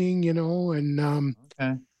Florence thing, and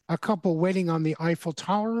a couple wedding on the Eiffel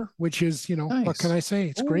Tower, which is, nice. What can I say?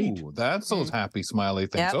 It's great. That's those happy, smiley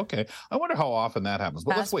things. Yep. Okay. I wonder how often that happens.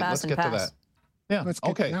 But let's get to that. Yeah. Let's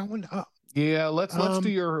get to that one. Yeah, let's do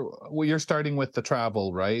you're starting with the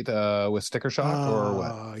travel, right? With sticker shock or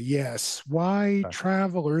what? Yes. Why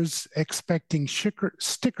travelers expecting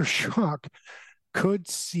sticker shock could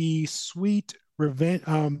see sweet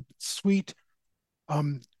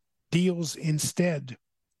deals instead.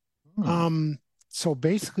 So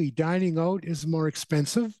basically dining out is more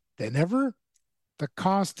expensive than ever. The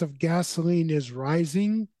cost of gasoline is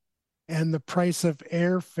rising, and the price of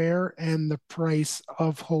airfare and the price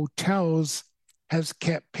of hotels has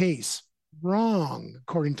kept pace. Wrong,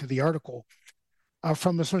 according to the article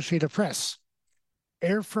from Associated Press.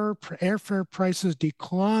 Airfare prices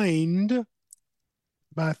declined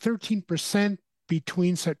by 13%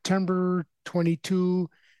 between September 22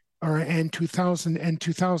 and 2000 and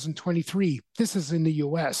 2023. This is in the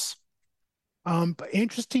U.S. But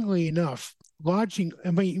interestingly enough, traveling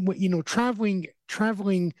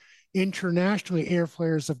internationally,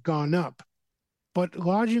 airfares have gone up, but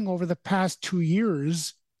lodging over the past 2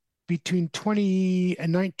 years, between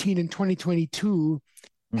 2019 and 2022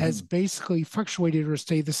 has basically fluctuated or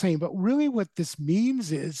stayed the same. But really what this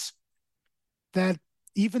means is that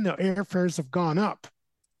even though airfares have gone up,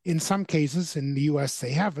 in some cases, in the US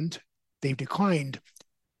they haven't, they've declined,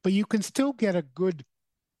 but you can still get a good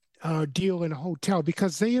deal in a hotel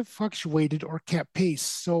because they have fluctuated or kept pace.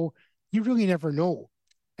 So you really never know.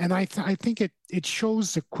 And I think it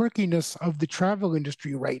shows the quirkiness of the travel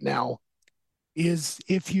industry right now is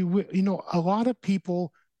if you know, a lot of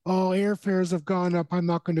people, oh, airfares have gone up, I'm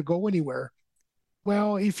not going to go anywhere.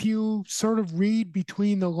 Well, if you sort of read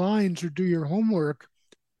between the lines or do your homework,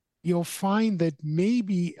 you'll find that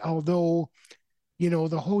maybe, although, you know,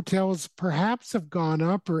 the hotels perhaps have gone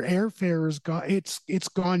up or airfare has it's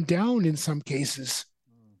gone down in some cases.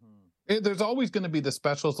 There's always going to be the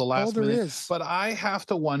specials, the last minute. Is. But I have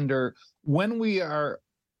to wonder when we are.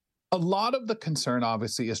 A lot of the concern,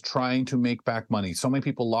 obviously, is trying to make back money. So many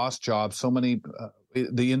people lost jobs. So many,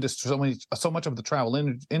 the industry, so much of the travel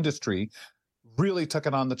industry really took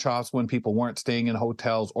it on the chops when people weren't staying in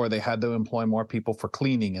hotels or they had to employ more people for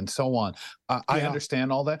cleaning and so on. I understand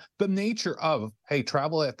all that. The nature of, hey,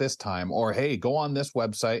 travel at this time, or hey, go on this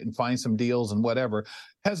website and find some deals and whatever,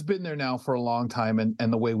 has been there now for a long time.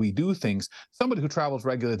 And the way we do things, somebody who travels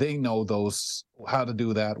regularly, they know those, how to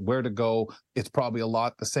do that, where to go. It's probably a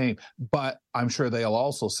lot the same. But I'm sure they'll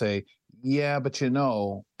also say, yeah, but you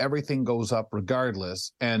know, everything goes up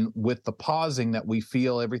regardless. And with the pausing that we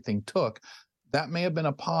feel everything took, that may have been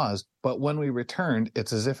a pause, but when we returned,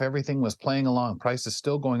 it's as if everything was playing along. Price is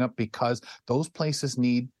still going up because those places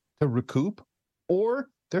need to recoup, or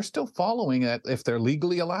they're still following it if they're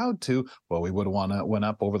legally allowed to. Well, we would have went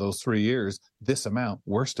up over those 3 years this amount.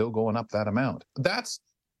 We're still going up that amount. That's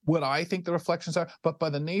what I think the reflections are. But by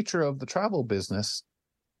the nature of the travel business,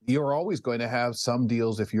 you're always going to have some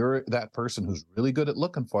deals if you're that person who's really good at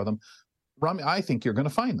looking for them. Rami, I think you're going to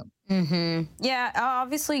find them. Yeah,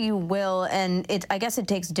 obviously you will. And I guess it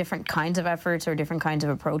takes different kinds of efforts or different kinds of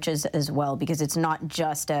approaches as well, because it's not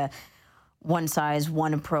just a one size,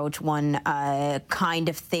 one approach, one kind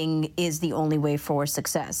of thing is the only way for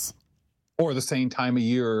success. Or the same time of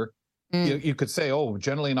year. You could say, oh,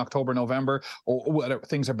 generally in October, November, or whatever,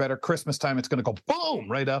 things are better. Christmas time, it's going to go boom,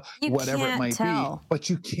 right up, whatever it might be. But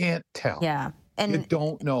you can't tell. Yeah. And you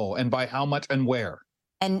don't know. And by how much and where.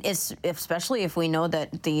 And especially if we know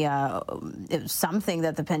that something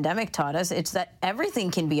that the pandemic taught us, it's that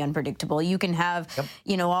everything can be unpredictable. You can have,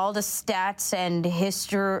 you know, all the stats and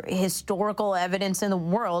historical evidence in the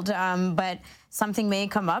world, but something may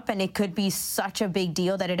come up and it could be such a big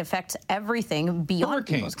deal that it affects everything beyond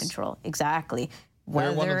people's control. Exactly.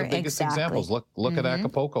 They're one of the biggest examples. Look at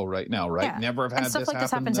Acapulco right now, right? Yeah. Never have had and stuff like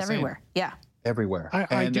this happens everywhere. Yeah. Everywhere.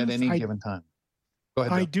 And at any given time. Go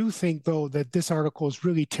ahead, I do think, though, that this article is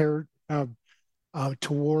really tailored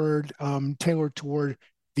toward the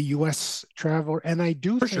U.S. traveler, and I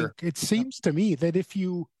do think it seems to me that if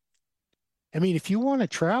you want to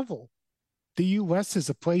travel, the U.S. is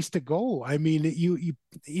a place to go. I mean, it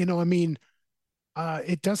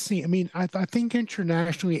does seem. I mean, I think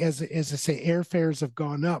internationally, as I say, airfares have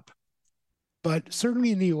gone up, but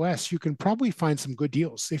certainly in the U.S., you can probably find some good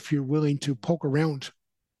deals if you're willing to poke around.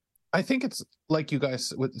 I think it's like you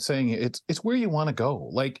guys were saying, it's where you want to go.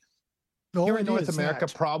 Like here in North America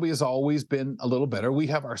probably has always been a little better. We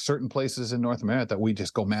have our certain places in North America that we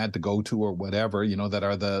just go mad to go to or whatever, you know, that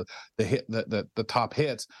are the top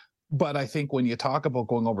hits. But I think when you talk about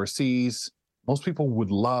going overseas, most people would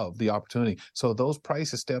love the opportunity. So those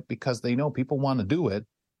prices step because they know people want to do it.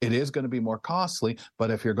 It is going to be more costly, but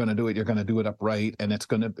if you're going to do it, you're going to do it upright, and it's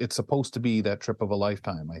supposed to be that trip of a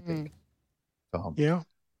lifetime, I think. So, yeah.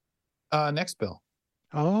 Next, Bill.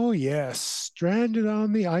 Oh, yes. Stranded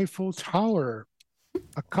on the Eiffel Tower.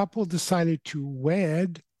 A couple decided to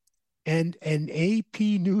wed, and an AP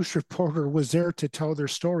News reporter was there to tell their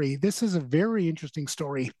story. This is a very interesting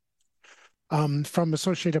story from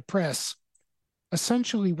Associated Press.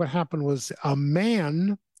 Essentially, what happened was a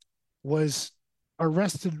man was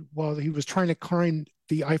arrested while he was trying to climb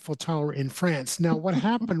the Eiffel Tower in France. Now, what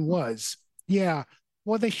happened was,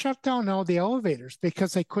 well, they shut down all the elevators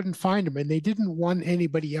because they couldn't find him, and they didn't want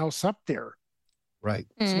anybody else up there. Right.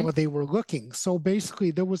 So they were looking. So basically,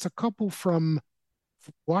 there was a couple from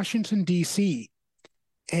Washington, D.C.,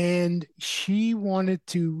 and she wanted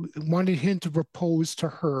him to propose to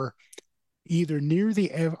her either near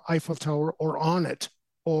the Eiffel Tower or on it.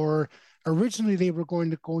 Or originally, they were going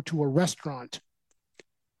to go to a restaurant.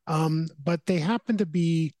 But they happened to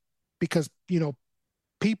be, because, you know,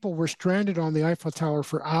 people were stranded on the Eiffel Tower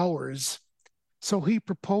for hours. So he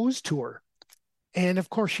proposed to her. And of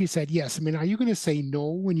course she said yes. I mean, are you going to say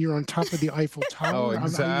no when you're on top of the Eiffel Tower? Oh,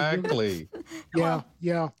 exactly. Yeah,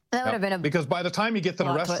 yeah. That would have been a because by the time you get to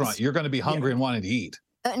the restaurant, twist. you're going to be hungry and wanting to eat.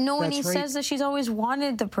 No, and he says that she's always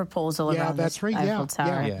wanted the proposal around that's right. Eiffel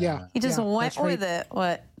Tower. Yeah. He just went with right. it.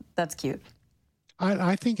 What? That's cute.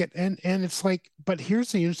 I think it, and it's like, but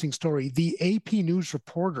here's the interesting story. The AP News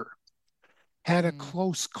reporter had a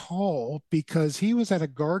close call because he was at a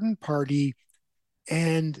garden party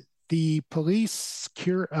and the police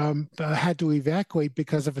had to evacuate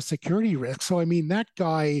because of a security risk. So, I mean, that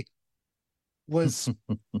guy was,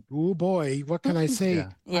 oh boy, what can I say?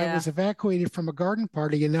 I was evacuated from a garden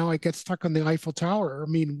party and now I get stuck on the Eiffel Tower.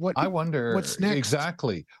 I mean, I wonder what's next?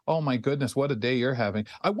 Exactly. Oh my goodness, what a day you're having.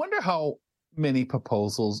 I wonder how many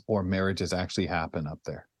proposals or marriages actually happen up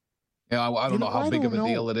there. I don't know how big of a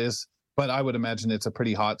deal it is, but I would imagine it's a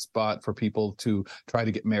pretty hot spot for people to try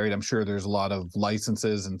to get married. I'm sure there's a lot of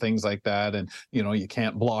licenses and things like that. And, you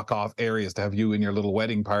can't block off areas to have you and your little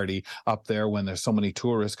wedding party up there when there's so many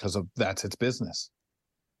tourists because of that's its business.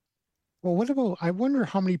 Well, what about, I wonder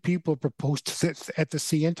how many people propose to sit at the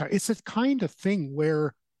CN Tower. It's a kind of thing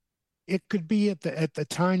where it could be at the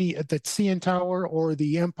CN Tower or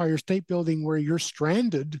the Empire State Building where you're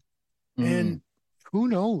stranded, and who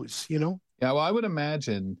knows, Yeah, well, I would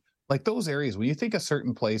imagine like those areas when you think of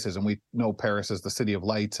certain places, and we know Paris is the city of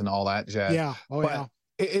lights and all that jazz. Yeah,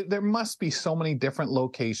 there must be so many different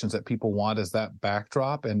locations that people want as that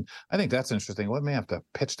backdrop, and I think that's interesting. We may have to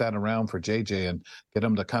pitch that around for JJ and get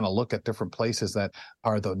him to kind of look at different places that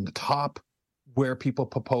are the top where people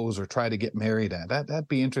propose or try to get married at. That'd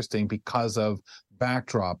be interesting because of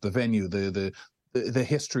backdrop, the venue, the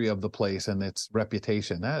history of the place and its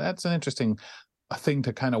reputation. That's an interesting thing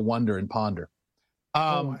to kind of wonder and ponder.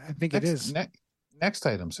 I think it is. Next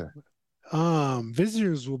item, sir.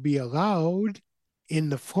 Visitors will be allowed in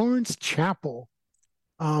the Florence Chapel.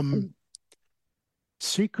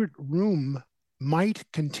 Secret room might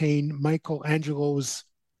contain Michelangelo's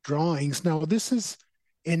drawings. Now, this is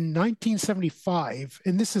in 1975,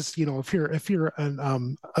 and this is, if you're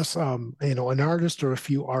an artist, or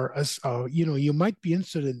if you are, you might be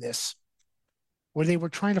interested in this. Where they were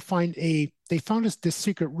trying to find they found this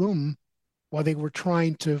secret room while they were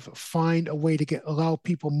trying to find a way to allow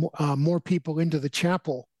people more people into the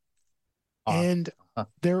chapel, and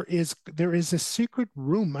there is a secret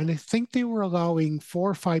room, and I think they were allowing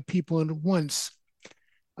 4 or 5 people in at once.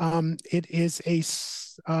 It is a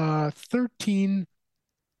 13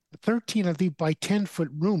 I think by 10-foot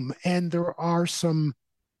room, and there are some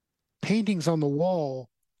paintings on the wall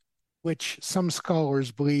which some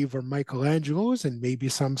scholars believe are Michelangelo's, and maybe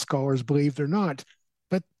some scholars believe they're not.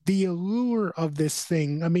 But the allure of this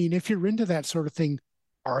thing, I mean, if you're into that sort of thing,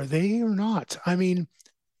 are they or not? I mean,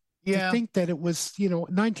 to think that it was,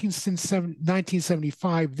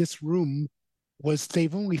 1975, this room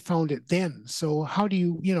they've only found it then. So how do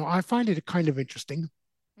you, I find it kind of interesting.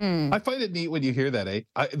 I find it neat when you hear that, eh?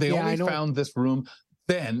 They only found this room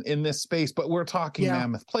then in this space, but we're talking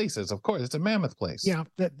mammoth places. Of course, it's a mammoth place. Yeah.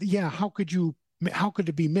 How could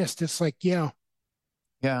it be missed? It's like, I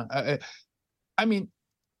mean,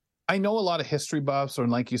 I know a lot of history buffs, or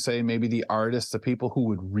like you say, maybe the artists, the people who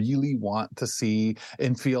would really want to see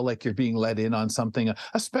and feel like you're being let in on something,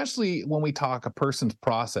 especially when we talk a person's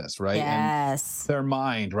process, right? Yes. And their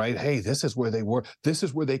mind, right? Hey, this is where they were. This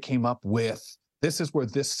is where they came up with. This is where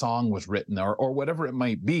this song was written, or whatever it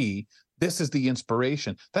might be. This is the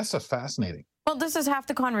inspiration. That's just fascinating. Well, this is half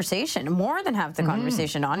the conversation, more than half the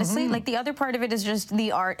conversation, honestly. Like the other part of it is just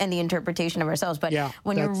the art and the interpretation of ourselves. But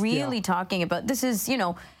when you're really talking about, this is,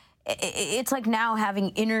 it's like now having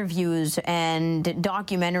interviews and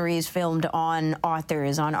documentaries filmed on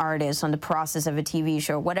authors, on artists, on the process of a TV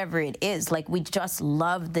show, whatever it is. Like, we just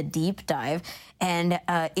love the deep dive, and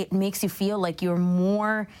it makes you feel like you're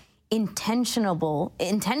more intentional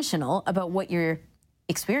about what you're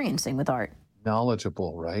experiencing with art.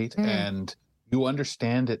 Knowledgeable, right? And you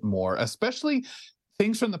understand it more, especially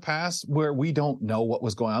things from the past where we don't know what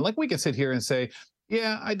was going on. Like, we could sit here and say,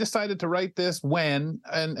 I decided to write this when,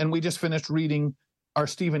 and we just finished reading our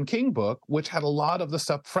Stephen King book, which had a lot of the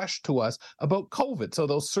stuff fresh to us about COVID. So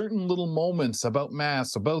those certain little moments about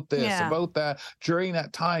masks, about this, about that, during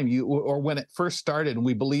that time, or when it first started, and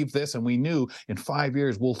we believed this, and we knew in 5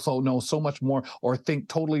 years we'll know so much more, or think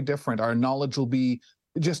totally different. Our knowledge will be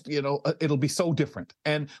just, it'll be so different.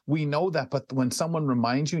 And we know that, but when someone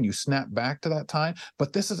reminds you and you snap back to that time,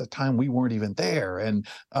 but this is a time we weren't even there. And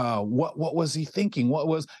what was he thinking?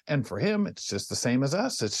 And for him, it's just the same as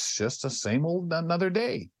us. It's just the same old another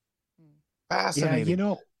day. Fascinating.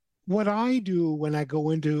 Yeah, what I do when I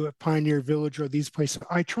go into a Pioneer Village or these places,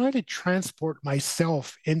 I try to transport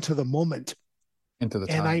myself into the moment. Into the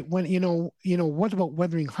and time. What about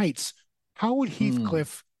Wuthering Heights? How would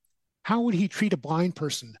Heathcliff, how would he treat a blind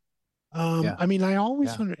person? I mean, I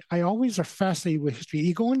always are fascinated with history.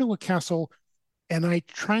 You go into a castle and I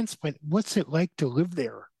transplant, what's it like to live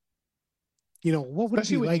there? What would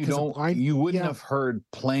Especially it be when like as a blind? you wouldn't have heard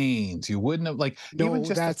planes. You wouldn't have even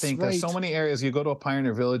just to think there's so many areas you go to a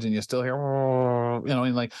Pioneer Village and you still hear,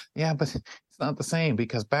 and like, yeah, but it's not the same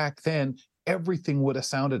because back then everything would have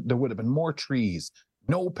sounded, there would have been more trees,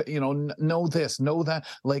 no this, no that,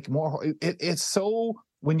 like more. It's so,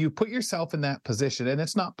 when you put yourself in that position, and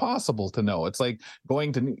it's not possible to know. It's like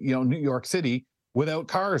going to, New York City without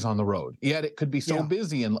cars on the road. Yet it could be so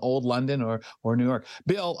busy in old London or New York.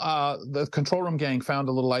 Bill, the control room gang found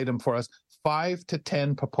a little item for us: 5 to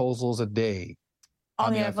 10 proposals a day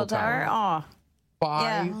on the Eiffel Tower.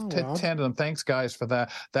 5 to 10 of them. Thanks, guys, for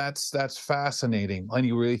that. That's fascinating. And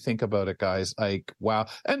you really think about it, guys. Like, wow.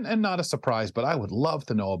 And not a surprise, but I would love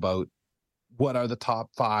to know about what are the top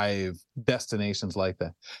 5 destinations like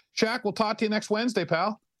that. Shaq, we'll talk to you next Wednesday,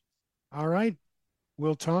 pal. All right.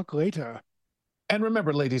 We'll talk later. And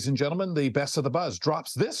remember, ladies and gentlemen, the Best of the Buzz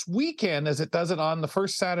drops this weekend as it does it on the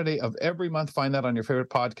first Saturday of every month. Find that on your favorite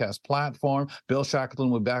podcast platform. Bill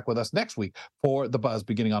Shackleton will be back with us next week for The Buzz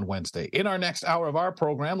beginning on Wednesday. In our next hour of our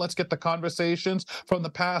program, let's get the conversations from the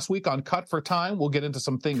past week on Cut for Time. We'll get into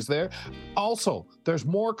some things there. Also, there's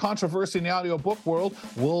more controversy in the audiobook world.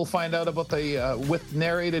 We'll find out about the with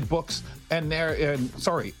narrated books and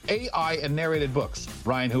AI and narrated books.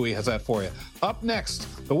 Ryan Hooey has that for you. Up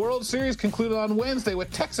next, the World Series concluded on Wednesday with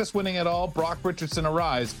Texas winning it all. Brock Richardson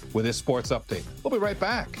arrives with his sports update. We'll be right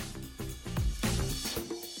back.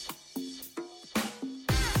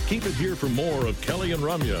 Keep it here for more of Kelly and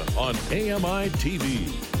Ramya on AMI TV.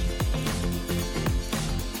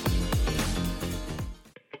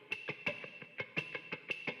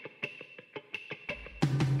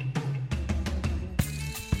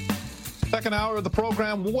 Second hour of the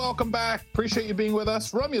program. Welcome back. Appreciate you being with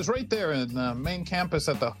us. Ramya's right there in the main campus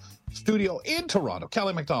at the studio in Toronto.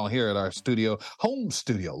 Kelly McDonald here at our studio, home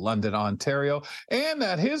studio, London, Ontario, and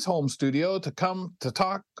at his home studio to come to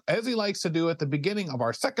talk, as he likes to do at the beginning of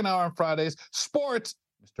our second hour on Fridays, sports,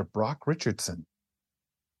 Mr. Brock Richardson.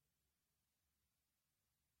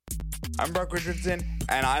 I'm Brock Richardson,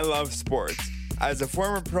 and I love sports. As a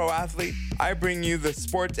former pro athlete, I bring you the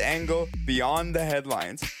sports angle beyond the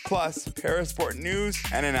headlines, plus parasport news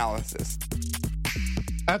and analysis.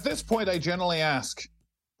 At this point, I generally ask,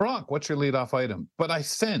 Brock, what's your leadoff item? But I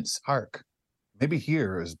sense, maybe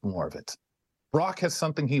here is more of it. Brock has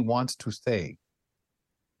something he wants to say.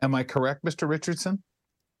 Am I correct, Mr. Richardson?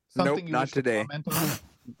 Nope, not today.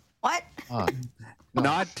 What?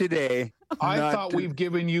 Not today. I thought we've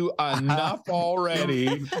given you enough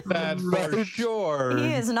already that for sure.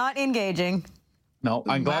 He is not engaging. No,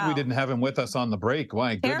 I'm glad we didn't have him with us on the break.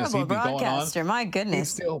 My goodness, he'd be broadcaster. Going on. My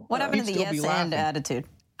goodness. What happened to the yes and attitude?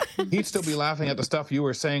 He'd still be laughing at the stuff you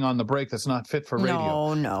were saying on the break that's not fit for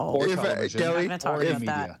radio. No. Or television. Kelly, I'm going to talk about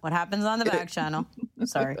that. What happens on the back channel?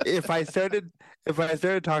 Sorry. If I started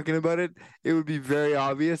talking about it, it would be very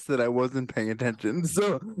obvious that I wasn't paying attention.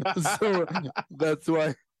 So that's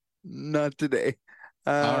why not today.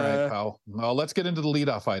 All right, pal. Well, let's get into the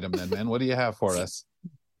leadoff item then, man. What do you have for us?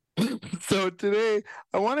 So today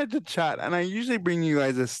I wanted to chat, and I usually bring you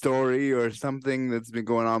guys a story or something that's been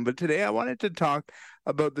going on, but today I wanted to talk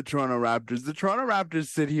about the Toronto Raptors. The Toronto Raptors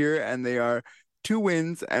sit here and they are 2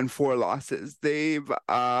 wins and 4 losses. They've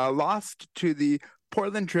lost to the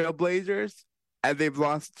Portland Trail Blazers, and they've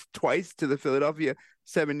lost twice to the Philadelphia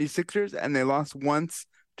 76ers, and they lost once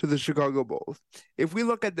to the Chicago Bulls. If we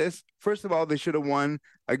look at this, first of all, they should have won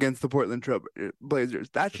against the Portland Trail Blazers.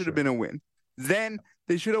 That should have been a win. Then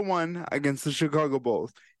they should have won against the Chicago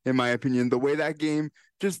Bulls, in my opinion. The way that game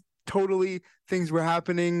just totally, things were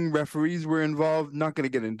happening, referees were involved, not going to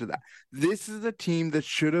get into that. This is a team that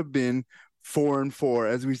should have been 4-4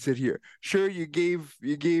 as we sit here. Sure, you gave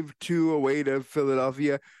 2 away to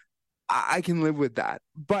Philadelphia. I can live with that.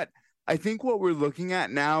 But I think what we're looking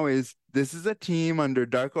at now is this is a team under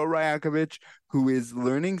Darko Rajakovic who is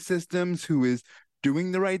learning systems, who is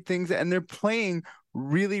doing the right things, and they're playing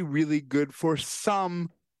really, really good for some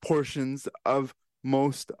portions of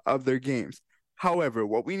most of their games. However,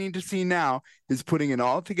 what we need to see now is putting it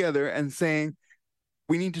all together and saying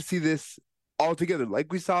we need to see this all together,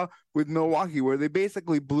 like we saw with Milwaukee, where they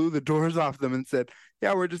basically blew the doors off them and said,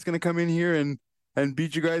 yeah, we're just going to come in here and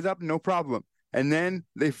beat you guys up, no problem. And then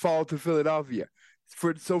they fall to Philadelphia.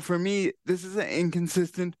 So for me, this is an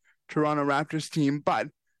inconsistent Toronto Raptors team, but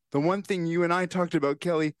The one thing you and I talked about,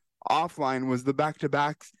 Kelly, offline was the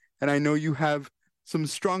back-to-backs, and I know you have some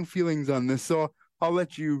strong feelings on this, so I'll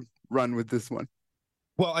let you run with this one.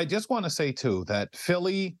 Well, I just want to say, too, that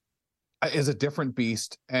Philly is a different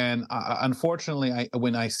beast. And unfortunately,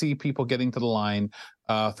 when I see people getting to the line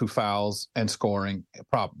through fouls and scoring,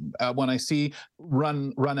 problem. When I see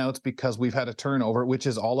run-outs because we've had a turnover, which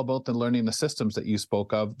is all about the learning the systems that you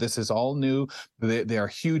spoke of. This is all new. They are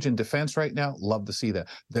huge in defense right now. Love to see that.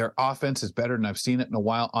 Their offense is better than I've seen it in a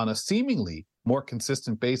while on a seemingly more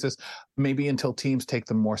consistent basis, maybe until teams take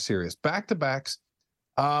them more serious. Back-to-backs,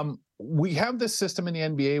 we have this system in the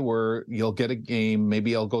NBA where you'll get a game,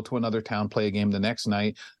 maybe I'll go to another town, play a game the next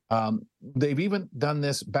night. They've even done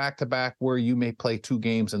this back-to-back where you may play 2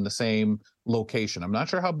 games in the same location. I'm not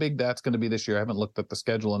sure how big that's going to be this year. I haven't looked at the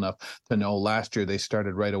schedule enough to know. Last year, they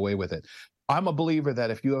started right away with it. I'm a believer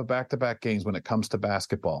that if you have back-to-back games when it comes to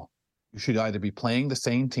basketball, you should either be playing the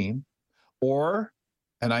same team or,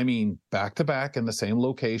 and I mean back-to-back in the same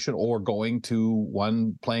location, or going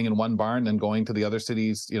to playing in one barn and going to the other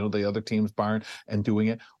city's, the other team's barn and doing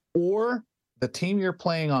it. Or the team you're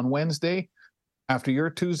playing on Wednesday after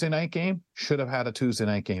your Tuesday night game should have had a Tuesday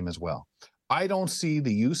night game as well. I don't see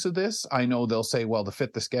the use of this. I know they'll say, well, to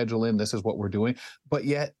fit the schedule in, this is what we're doing. But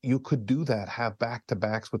yet you could do that, have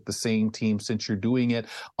back-to-backs with the same team, since you're doing it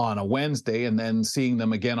on a Wednesday and then seeing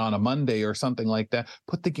them again on a Monday or something like that.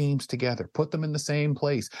 Put the games together, put them in the same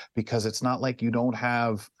place, because it's not like you don't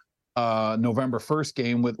have November 1st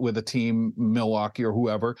game with a team, Milwaukee or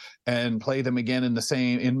whoever, and play them again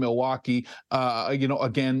in Milwaukee,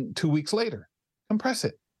 again 2 weeks later. Compress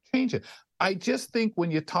it, change it. I just think when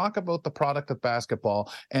you talk about the product of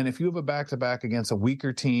basketball, and if you have a back-to-back against a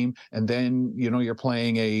weaker team, and then, you're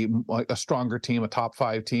playing a stronger team, a top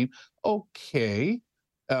 5 team, okay,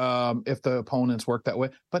 if the opponents work that way,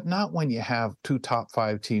 but not when you have 2 top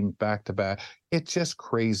 5 teams back-to-back. It's just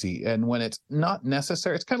crazy. And when it's not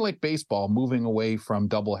necessary, it's kind of like baseball moving away from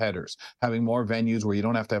double headers, having more venues where you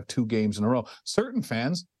don't have to have 2 games in a row. Certain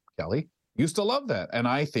fans, Kelly, used to love that. And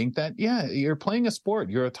I think that, yeah, you're playing a sport.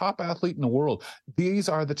 You're a top athlete in the world. These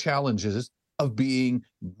are the challenges of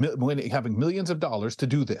having millions of dollars to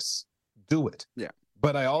do this. Do it. Yeah.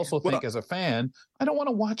 But I also think as a fan, I don't want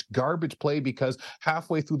to watch garbage play because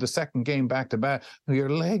halfway through the second game back-to-back, your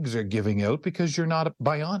legs are giving out because you're not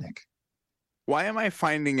bionic. Why am I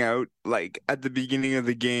finding out, at the beginning of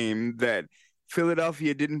the game, that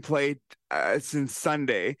Philadelphia didn't play since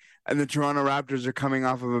Sunday, and the Toronto Raptors are coming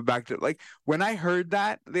off of a back-to-back? When I heard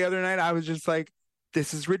that the other night, I was just like,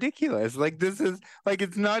 this is ridiculous. This is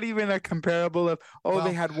it's not even a comparable of,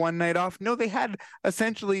 they had one night off. No, they had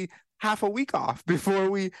essentially half a week off before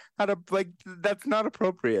we had that's not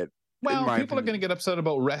appropriate. Well, people are going to get upset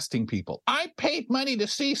about resting people. I paid money to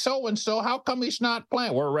see so-and-so. How come he's not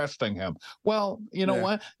playing? We're resting him. Well, you know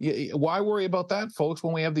what? Why worry about that, folks,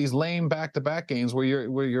 when we have these lame back-to-back games where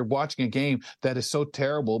you're watching a game that is so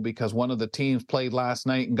terrible because one of the teams played last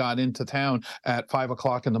night and got into town at 5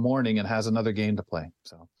 o'clock in the morning and has another game to play.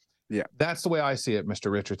 So, yeah, that's the way I see it,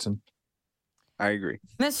 Mr. Richardson. I agree.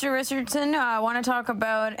 Mr. Richardson, I want to talk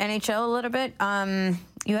about NHL a little bit.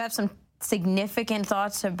 You have some significant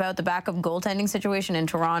thoughts about the backup goaltending situation in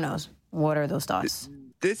Toronto. What are those thoughts?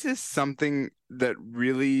 This is something that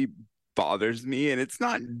really bothers me, and it's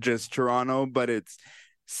not just Toronto, but it's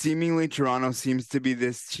seemingly Toronto seems to be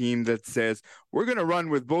this team that says, we're going to run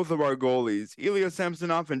with both of our goalies, Ilya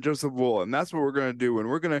Samsonov and Joseph Woll, and that's what we're going to do, and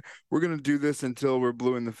we're going to do this until we're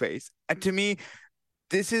blue in the face. And to me,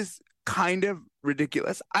 this is kind of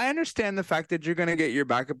ridiculous. I understand the fact that you're going to get your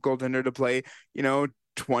backup goaltender to play,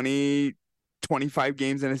 20, 25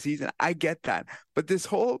 games in a season. I get that. But this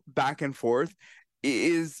whole back and forth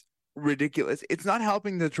is ridiculous. It's not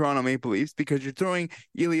helping the Toronto Maple Leafs because you're throwing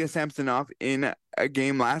Ilya Samsonov in a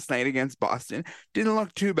game last night against Boston. Didn't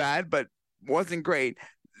look too bad, but wasn't great.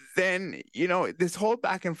 Then, this whole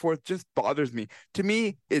back and forth just bothers me. To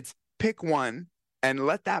me, it's pick one and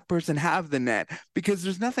let that person have the net, because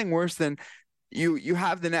there's nothing worse than you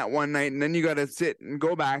have the net one night and then you got to sit and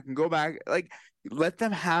go back. Let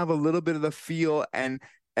them have a little bit of the feel and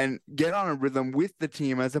get on a rhythm with the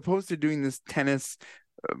team, as opposed to doing this tennis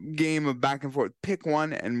game of back and forth. Pick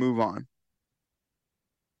one and move on.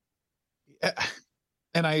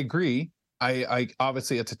 And I agree. I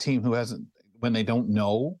obviously it's a team who hasn't, when they don't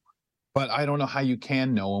know, but I don't know how you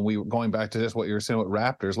can know. And we were going back to this, what you were saying with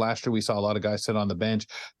Raptors. Last year, we saw a lot of guys sit on the bench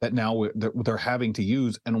that now they're having to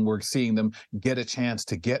use, and we're seeing them get a chance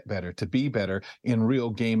to get better, to be better in real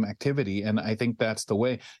game activity. And I think that's the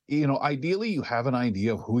way. Ideally, you have an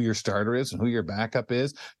idea of who your starter is and who your backup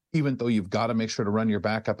is, even though you've got to make sure to run your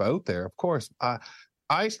backup out there, of course.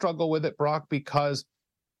 I struggle with it, Brock, because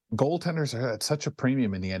goaltenders are at such a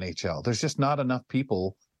premium in the NHL. There's just not enough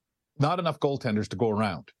people, not enough goaltenders to go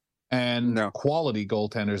around. And quality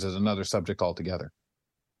goaltenders is another subject altogether.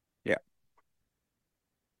 Yeah.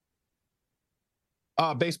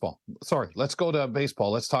 Baseball. Sorry, let's go to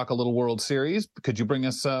baseball. Let's talk a little World Series. Could you bring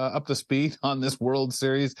us up to speed on this World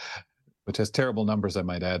Series, which has terrible numbers, I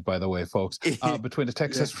might add, by the way, folks, between the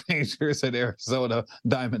Texas Rangers and Arizona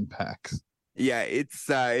Diamondbacks? Yeah,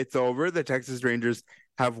 it's over. The Texas Rangers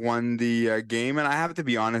have won the game, and I have to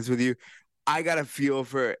be honest with you, I got a feel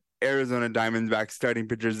for Arizona Diamondbacks starting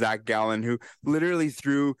pitcher Zach Gallen, who literally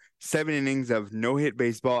threw 7 innings of no-hit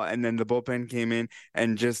baseball, and then the bullpen came in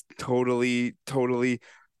and just totally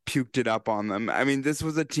puked it up on them. I mean, this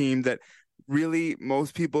was a team that really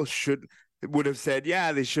most people would have said,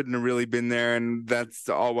 yeah, they shouldn't have really been there, and that's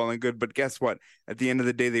all well and good. But guess what? At the end of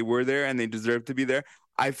the day, they were there, and they deserved to be there.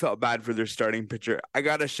 I felt bad for their starting pitcher. I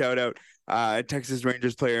got to shout out Texas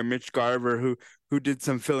Rangers player Mitch Garver, who did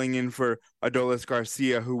some filling in for Adolis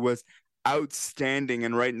Garcia, who was outstanding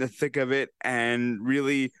and right in the thick of it, and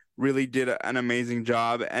really did an amazing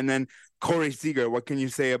job. And then Corey Seager, what can you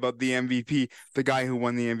say about the MVP, the guy who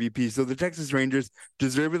won the MVP? So the Texas Rangers,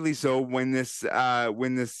 deservedly so, win this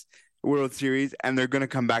World Series, and they're going to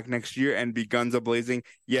come back next year and be guns a-blazing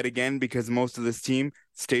yet again, because most of this team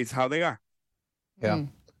stays how they are. Yeah.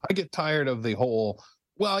 I get tired of the whole,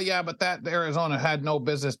 well, yeah, but that Arizona had no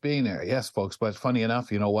business being there. Yes, folks, but funny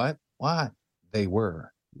enough, you know what? What? They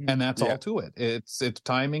were. And that's all to it. It's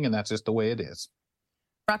timing, and that's just the way it is.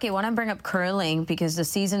 Rocky, I want to bring up curling because the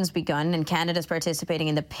season's begun and Canada's participating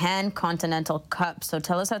in the Pan-Continental Cup. So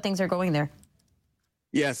tell us how things are going there.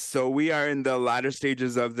 Yes, so we are in the latter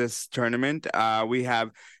stages of this tournament. We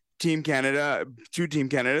have Team Canada, 2 Team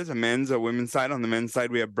Canadas, a men's, a women's side. On the men's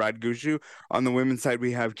side, we have Brad Gushu. On the women's side,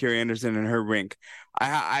 we have Carrie Anderson and her rink.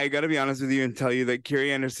 I got to be honest with you and tell you that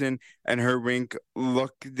Carrie Anderson and her rink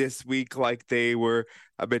look this week like they were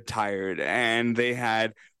a bit tired, and they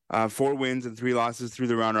had 4 wins and 3 losses through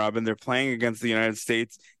the round robin. They're playing against the United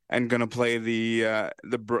States and going to play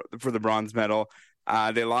for the bronze medal.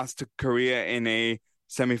 They lost to Korea in a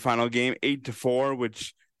semifinal game, 8-4,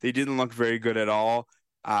 which they didn't look very good at all.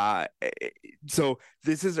 So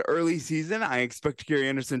this is early season. I expect Carrie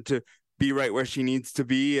Anderson to be right where she needs to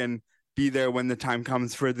be and be there when the time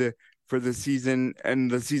comes for the season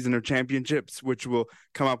and the season of championships, which will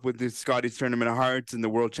come up with the Scotties Tournament of Hearts and the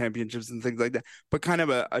World Championships and things like that. But kind of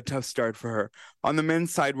a tough start for her. On the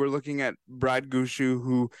men's side, we're looking at Brad Gushu,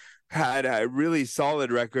 who had a really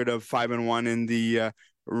solid record of 5-1 in the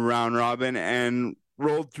round robin and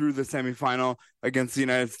rolled through the semifinal against the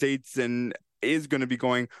United States and is going to be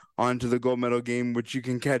going on to the gold medal game, which you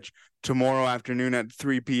can catch tomorrow afternoon at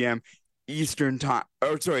 3 p.m. Eastern time,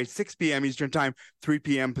 6 p.m. Eastern time, 3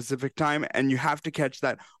 p.m. Pacific time. And you have to catch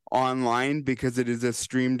that online because it is a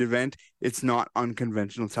streamed event. It's not on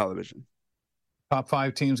conventional television. Top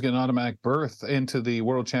 5 teams get an automatic berth into the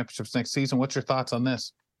World Championships next season. What's your thoughts on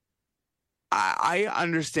this? I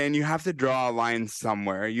understand you have to draw a line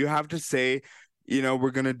somewhere. You have to say,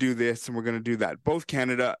 we're going to do this and we're going to do that. Both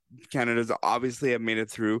Canada's obviously have made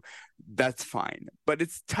it through. That's fine. But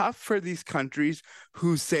it's tough for these countries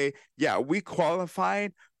who say, yeah, we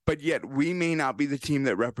qualified, but yet we may not be the team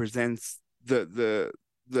that represents the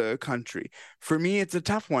country. For me, it's a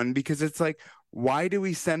tough one because it's like, why do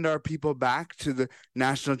we send our people back to the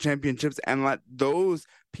national championships and let those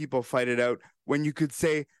people fight it out when you could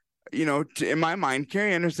say, in my mind,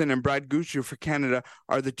 Carrie Anderson and Brad Gushu for Canada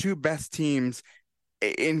are the 2 best teams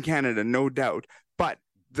in Canada, no doubt. But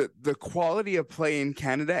the quality of play in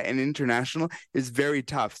Canada and international is very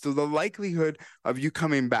tough. So the likelihood of you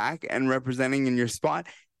coming back and representing in your spot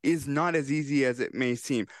is not as easy as it may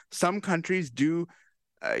seem. Some countries do,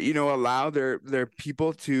 allow their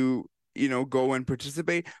people to, go and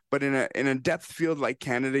participate. But in a depth field like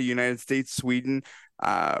Canada, United States, Sweden,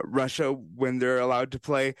 Russia, when they're allowed to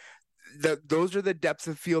play, those are the depths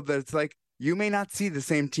of field that it's like, you may not see the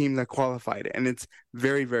same team that qualified. And it's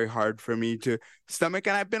very, very hard for me to stomach.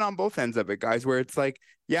 And I've been on both ends of it, guys, where it's like,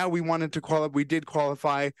 yeah, we wanted to qualify. We did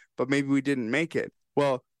qualify, but maybe we didn't make it.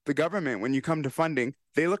 Well, the government, when you come to funding,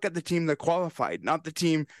 they look at the team that qualified, not the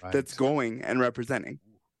team that's going and representing.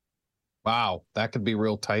 Wow, that could be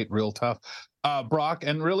real tight, real tough. Brock,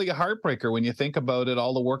 and really a heartbreaker when you think about it,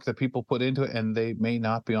 all the work that people put into it, and they may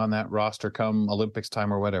not be on that roster come Olympics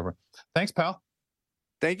time or whatever. Thanks, pal.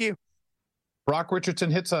 Thank you. Brock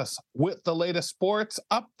Richardson hits us with the latest sports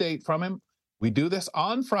update from him. We do this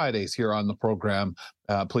on Fridays here on the program.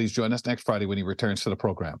 Please join us next Friday when he returns to the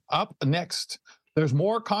program. Up next, There's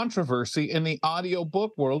more controversy in the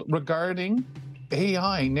audiobook world regarding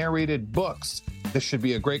AI narrated books. This should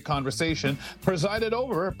be a great conversation, presided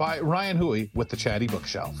over by Ryan Hooey with the Chatty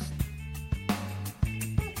Bookshelf.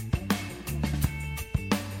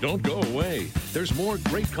 Don't go away. There's more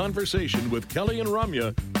great conversation with Kelly and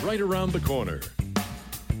Ramya right around the corner.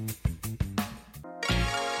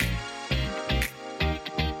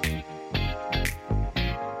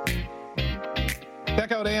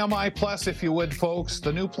 Check out AMI Plus if you would, folks.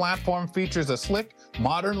 The new platform features a slick,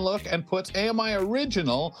 modern look and puts AMI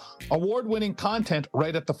original, award-winning content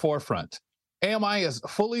right at the forefront. AMI is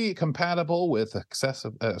fully compatible with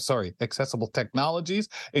accessible technologies,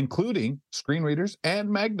 including screen readers and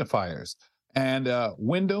magnifiers. And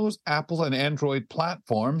Windows, Apple, and Android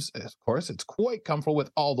platforms. Of course, it's quite comfortable with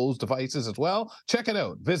all those devices as well. Check it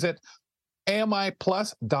out. Visit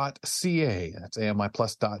AMIplus.ca. That's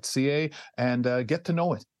AMIplus.ca, and get to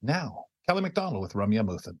know it now. Kelly McDonald with Ramya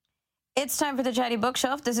Muthan. It's time for the Chatty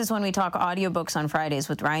Bookshelf. This is when we talk audiobooks on Fridays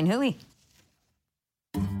with Ryan Hooey.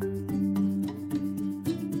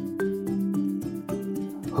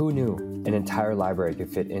 Who knew an entire library could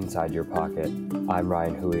fit inside your pocket? I'm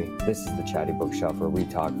Ryan Hooey. This is the Chatty Bookshelf, where we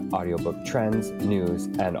talk audiobook trends, news,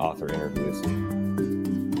 and author interviews.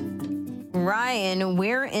 Ryan,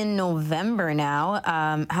 we're in November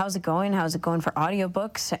now. How's it going? How's it going for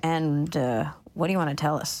audiobooks? And what do you want to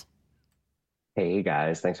tell us? Hey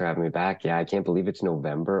guys, thanks for having me back. Yeah, I can't believe it's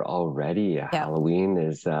November already. Yeah. Halloween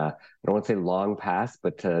is, I don't want to say long past,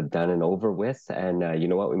 but done and over with. And you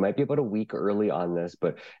know what? We might be about a week early on this,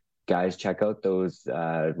 but guys, check out those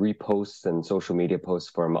reposts and social media posts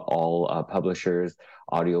from all publishers,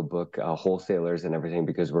 audiobook wholesalers and everything,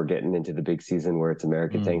 because we're getting into the big season where it's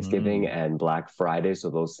American Thanksgiving and Black Friday. So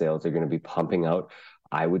those sales are going to be pumping out.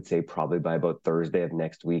 I would say probably by about Thursday of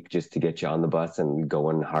next week, just to get you on the bus and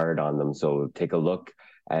going hard on them. So take a look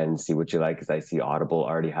and see what you like, because I see Audible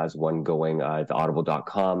already has one going. It's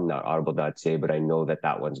audible.com, not audible.ca, but I know that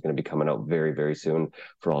that one's going to be coming out very, very soon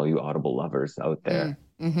for all you Audible lovers out there.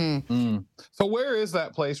 So where is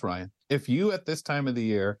that place, Ryan? If you at this time of the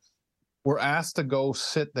year were asked to go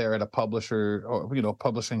sit there at a publisher or,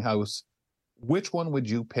 publishing house, which one would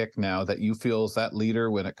you pick now that you feel is that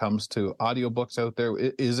leader when it comes to audiobooks out there?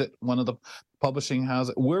 Is it one of the publishing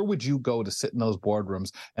houses? Where would you go to sit in those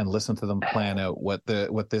boardrooms and listen to them plan out what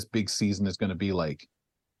this big season is going to be like?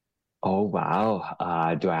 Oh,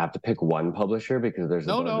 wow. Do I have to pick one publisher? Because there's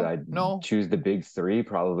no. Choose the big three,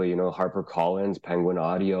 probably, HarperCollins, Penguin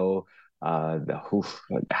Audio,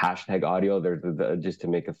 Hashtag Audio. There's just to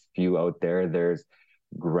make a few out there. There's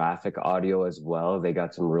Graphic Audio as well. They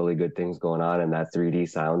got some really good things going on, and that 3D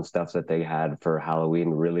sound stuff that they had for Halloween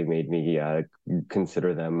really made me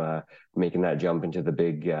consider them making that jump into the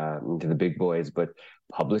big boys. But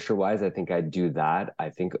publisher wise, I think I'd do that. I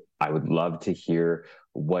think I would love to hear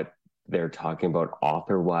what they're talking about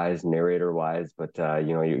author wise, narrator wise, but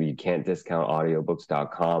you can't discount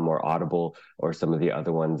audiobooks.com or Audible or some of the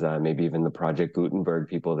other ones, maybe even the Project Gutenberg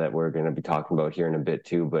people that we're going to be talking about here in a bit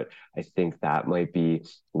too. But I think that might be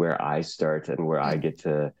where I start and where I get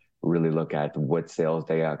to really look at what sales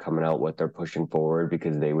they got coming out, what they're pushing forward,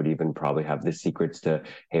 because they would even probably have the secrets to,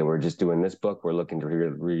 hey, we're just doing this book, we're looking to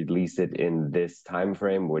release it in this time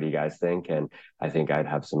frame. What do you guys think? And I think I'd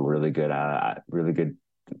have some really good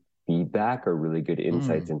feedback or really good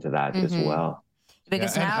insights into that as well.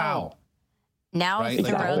 Because now right?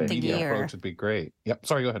 throughout the year approach would be great. Yep.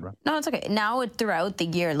 Sorry, go ahead, Ron. No, it's okay. Now throughout the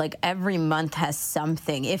year, like every month has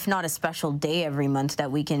something, if not a special day every month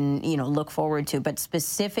that we can, look forward to. But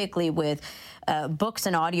specifically with books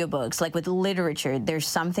and audiobooks, like with literature, there's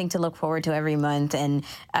something to look forward to every month. And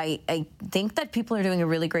I think that people are doing a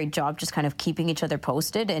really great job just kind of keeping each other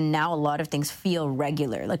posted. And now a lot of things feel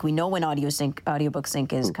regular. Like we know when Audiobook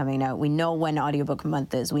Sync is coming out. We know when Audiobook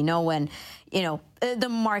Month is. We know when, the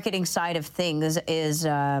marketing side of things is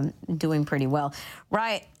doing pretty well.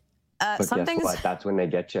 Right. But guess what? That's when they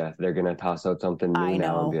get you. They're going to toss out something new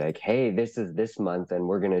now and be like, hey, this is this month, and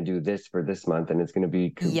we're going to do this for this month, and it's going to be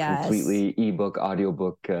completely ebook,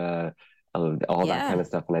 audiobook, all that kind of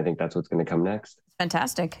stuff. And I think that's what's going to come next.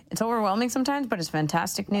 Fantastic. It's overwhelming sometimes, but it's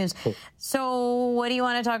fantastic news. So what do you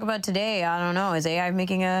want to talk about today? I don't know. Is AI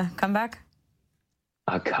making a comeback?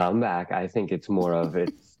 A comeback? I think it's more of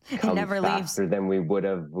it's come faster than we would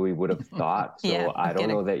have thought. So I don't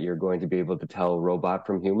know that you're going to be able to tell robot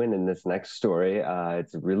from human in this next story.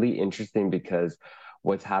 It's really interesting because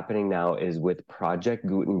what's happening now is with Project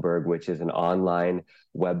Gutenberg, which is an online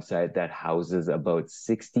website that houses about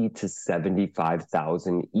 60 to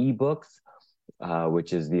 75,000 ebooks.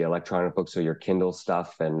 which is the electronic books, so your Kindle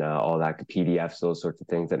stuff and all that, PDFs, those sorts of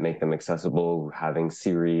things that make them accessible, having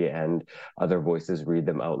Siri and other voices read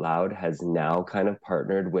them out loud, has now kind of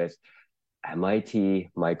partnered with MIT,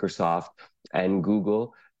 Microsoft, and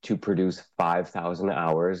Google to produce 5,000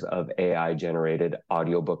 hours of AI-generated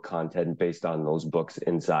audiobook content based on those books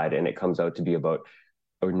inside. And it comes out to be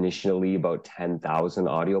initially about 10,000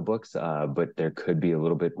 audiobooks, but there could be a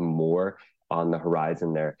little bit more on the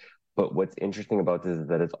horizon there. But what's interesting about this is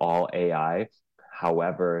that it's all AI.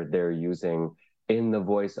 However, they're using in the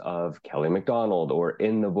voice of Kelly MacDonald or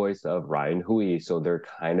in the voice of Ryan Hooey. So they're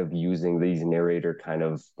kind of using these narrator kind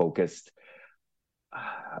of focused,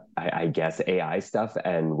 I guess, AI stuff.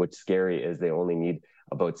 And what's scary is they only need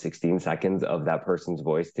about 16 seconds of that person's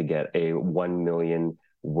voice to get a 1 million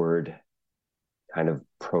word kind of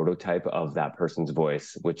prototype of that person's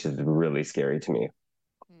voice, which is really scary to me.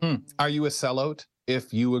 Are you a sellout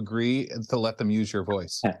if you agree to let them use your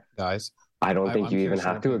voice, guys? I don't think you even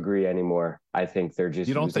have to agree anymore. I think they're just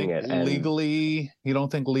using it. Legally, you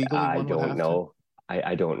don't think legally? I don't know.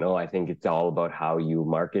 I don't know. I think it's all about how you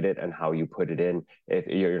market it and how you put it in. If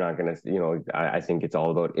you're not going to, I think it's all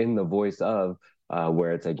about in the voice of,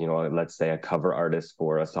 where it's like, let's say a cover artist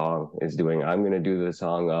for a song is doing, I'm going to do the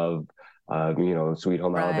song of, Sweet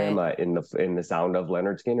Home Alabama in the sound of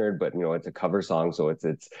Leonard Skinner, but it's a cover song, so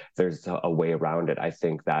there's a way around it. I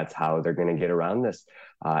think that's how they're going to get around this.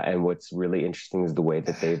 And what's really interesting is the way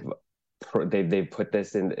that they've put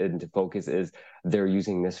this into focus is they're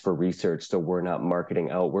using this for research. So we're not marketing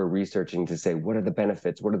out, we're researching to say, what are the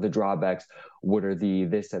benefits, what are the drawbacks, what are the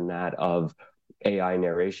this and that of AI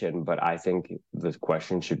narration. But I think the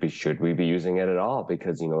question should we be using it at all?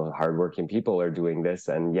 Because hardworking people are doing this,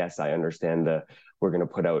 and yes, I understand we're going to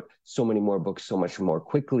put out so many more books so much more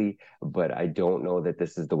quickly, but I don't know that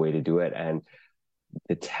this is the way to do it. And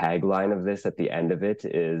the tagline of this at the end of it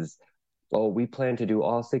is, we plan to do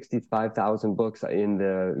all 65,000 books in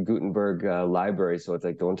the Gutenberg library. So it's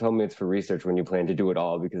like, don't tell me it's for research when you plan to do it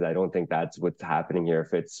all, because I don't think that's what's happening here.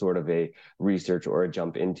 If it's sort of a research or a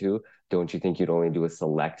jump into, don't you think you'd only do a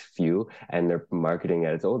select few? And they're marketing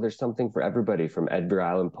it as, there's something for everybody, from Edgar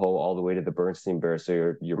Allan Poe all the way to the Bernstein Bears.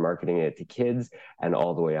 So you're marketing it to kids and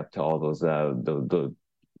all the way up to all those, I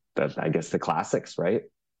guess, the classics, right?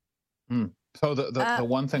 So the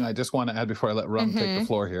one thing I just want to add before I let Rum take the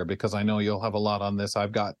floor here, because I know you'll have a lot on this.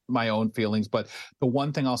 I've got my own feelings, but the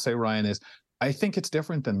one thing I'll say, Ryan, is I think it's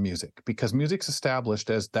different than music, because music's established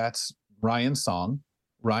as that's Ryan's song,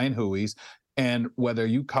 Ryan Hooey's, and whether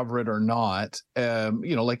you cover it or not,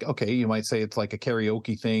 okay, you might say it's like a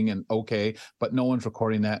karaoke thing, and okay, but no one's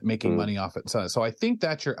recording that, making money off it. So I think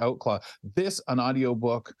that's your outclaw. An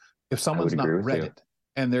audiobook, if someone's not read it,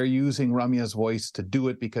 and they're using Ramya's voice to do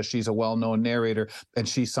it because she's a well-known narrator and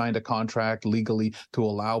she signed a contract legally to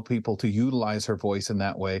allow people to utilize her voice in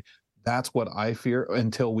that way. That's what I fear,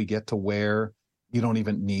 until we get to where you don't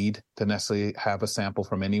even need to necessarily have a sample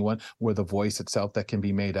from anyone, where the voice itself that can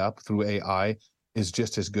be made up through AI is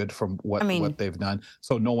just as good from what they've done.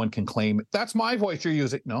 So no one can claim that's my voice you're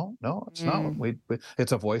using. No, it's not.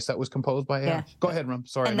 It's a voice that was composed by AI. Yeah. Go ahead, Rum.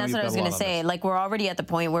 Sorry. And that's what I was going to say. Like, we're already at the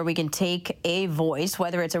point where we can take a voice,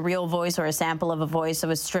 whether it's a real voice or a sample of a voice that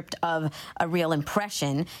was stripped of a real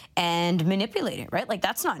impression, and manipulate it, right? Like,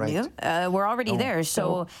 that's not new. We're already there.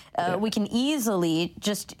 So we can easily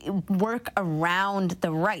just work around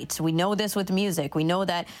the rights. We know this with music. We know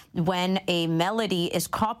that when a melody is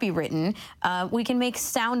copywritten, we can make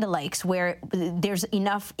sound-alikes where there's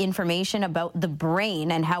enough information about the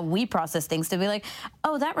brain and how we process things to be like,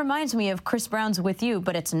 that reminds me of Chris Brown's With You,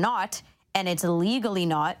 but it's not, and it's legally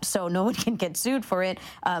not, so no one can get sued for it,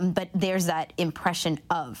 but there's that impression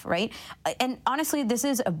of, right? And honestly, this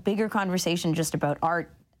is a bigger conversation just about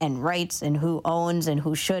art and rights and who owns and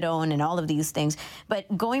who should own and all of these things.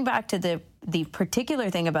 But going back to the particular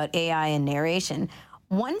thing about AI and narration,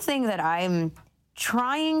 one thing that I'm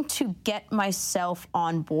trying to get myself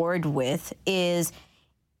on board with is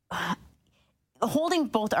holding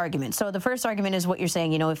both arguments. So the first argument is what you're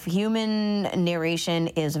saying, if human narration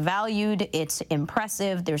is valued, it's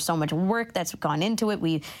impressive, there's so much work that's gone into it.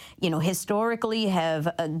 We, historically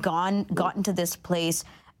have gotten to this place.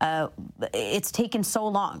 It's taken so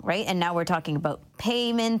long, right? And now we're talking about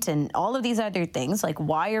payment and all of these other things. Like,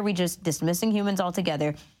 why are we just dismissing humans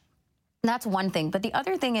altogether? That's one thing. But the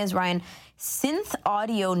other thing is, Ryan, synth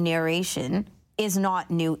audio narration is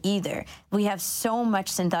not new either. We have so much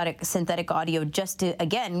synthetic audio just to,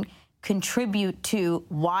 again, contribute to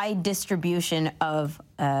wide distribution of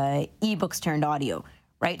ebooks turned audio,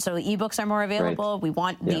 right? So ebooks are more available. Right. We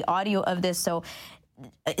want the audio of this. So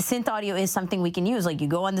synth audio is something we can use. Like you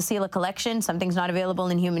go on the Sela collection, something's not available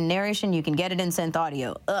in human narration, you can get it in synth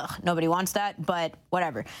audio. Ugh, nobody wants that, but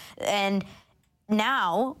whatever. And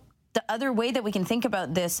now the other way that we can think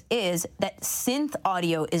about this is that synth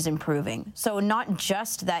audio is improving. So not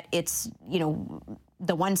just that it's,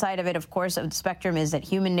 the one side of it, of course, of the spectrum is that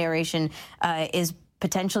human narration is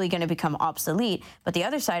potentially going to become obsolete. But the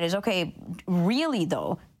other side is, okay, really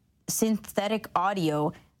though, synthetic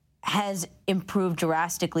audio has improved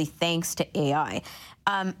drastically thanks to AI.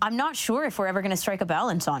 I'm not sure if we're ever going to strike a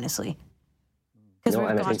balance, honestly. No,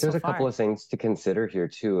 and I think there's a couple of things to consider here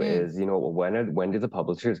too. Is when do the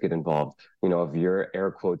publishers get involved? If you're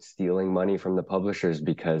air quotes stealing money from the publishers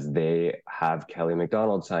because they have Kelly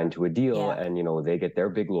McDonald signed to a deal, and they get their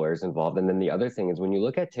big lawyers involved. And then the other thing is when you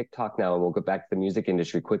look at TikTok now, and we'll go back to the music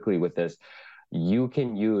industry quickly with this. You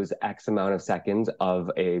can use X amount of seconds of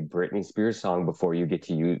a Britney Spears song before you get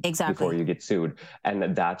to use before you get sued,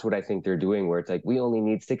 and that's what I think they're doing. Where it's like we only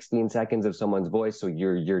need 16 seconds of someone's voice, so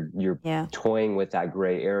you're toying with that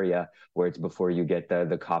gray area where it's before you get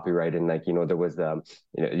the copyright. And there was the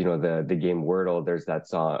game Wordle. There's that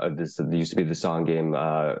song. There used to be the song game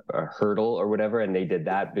Hurdle or whatever, and they did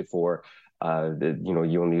that before. You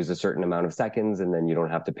only use a certain amount of seconds, and then you don't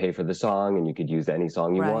have to pay for the song, and you could use any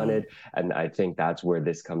song you wanted. And I think that's where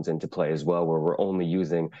this comes into play as well, where we're only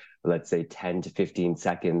using, let's say, 10 to 15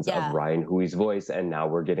 seconds of Ryan Hooey's voice, and now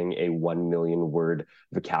we're getting a 1 million word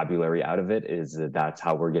vocabulary out of it. That's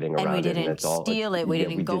how we're getting around it. And we didn't steal it. We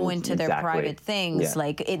didn't go into their private things.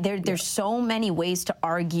 There's so many ways to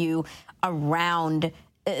argue around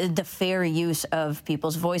the fair use of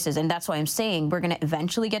people's voices. And that's why I'm saying we're going to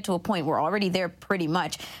eventually get to a point, we're already there pretty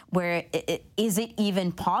much, where is it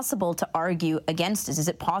even possible to argue against this? Is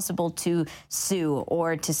it possible to sue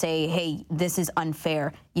or to say, hey, this is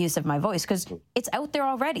unfair use of my voice? Because it's out there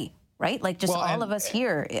already, right? Like all of us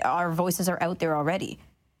here, our voices are out there already.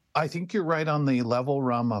 I think you're right on the level,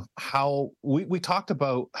 Rum, of how we talked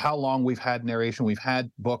about how long we've had narration. We've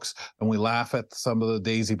had books, and we laugh at some of the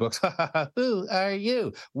Daisy books. Who are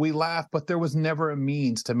you? We laugh, but there was never a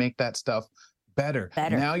means to make that stuff better.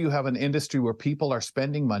 Now you have an industry where people are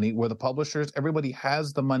spending money, where the publishers, everybody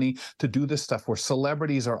has the money to do this stuff, where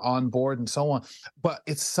celebrities are on board and so on. But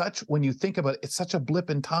when you think about it, it's such a blip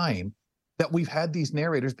in time that we've had these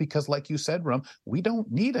narrators because, like you said, Rum, we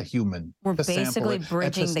don't need a human. We're basically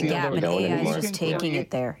bridging the gap, and AI is just taking it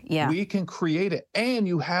there. Yeah, we can create it, and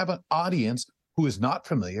you have an audience who is not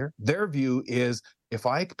familiar. Their view is, if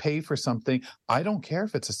I pay for something, I don't care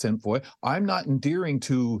if it's a synth voice. I'm not endearing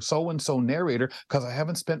to so-and-so narrator because I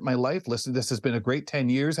haven't spent my life listening. This has been a great 10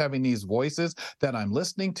 years having these voices that I'm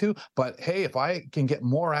listening to. But hey, if I can get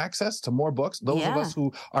more access to more books, those of us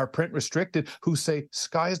who are print restricted, who say,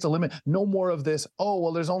 sky's the limit, no more of this,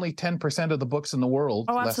 there's only 10% of the books in the world,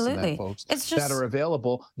 less than that, folks, that are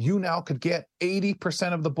available. You now could get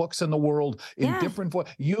 80% of the books in the world in different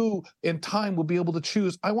voices. You, in time, will be able to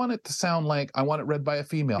choose. I want it to sound like, I want it read by a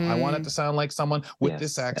female. I want it to sound like someone with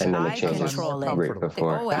this accent. I control it.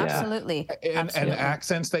 Oh, absolutely. And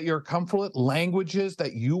accents that you're comfortable with, languages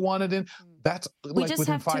that you wanted in. That's we just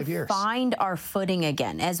within have 5 to years. Find our footing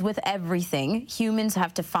again. As with everything, humans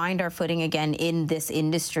have to find our footing again in this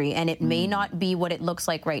industry. And it may not be what it looks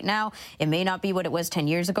like right now. It may not be what it was 10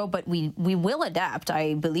 years ago, but we will adapt.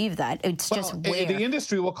 I believe that. It's just where the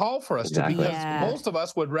industry will call for us to, because most of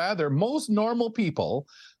us would rather, most normal people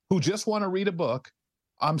who just want to read a book,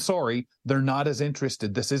 I'm sorry, they're not as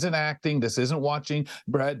interested. This isn't acting. This isn't watching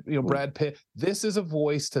Brad Pitt. This is a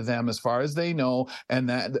voice to them as far as they know. And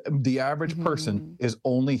that the average person is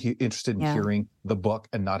only interested in hearing the book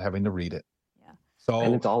and not having to read it. So,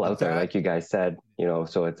 and it's all out there, like you guys said,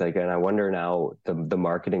 so it's like, and I wonder now the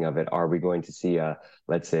marketing of it, are we going to see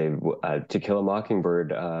let's say To Kill a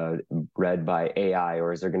Mockingbird read by AI,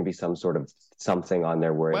 or is there going to be some sort of something on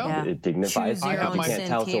there where it dignifies? I have you can't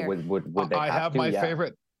tell, so would they have to?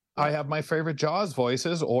 Favorite. I have my favorite Jaws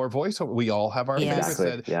voices or voiceover. We all have our favorites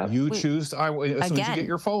that you choose. As soon as you get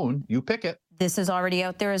your phone, you pick it. This is already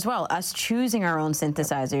out there as well. Us choosing our own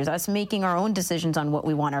synthesizers, us making our own decisions on what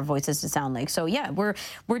we want our voices to sound like. So yeah, we're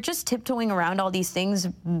just tiptoeing around all these things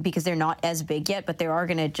because they're not as big yet, but they are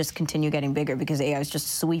going to just continue getting bigger because AI is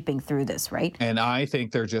just sweeping through this, right? And I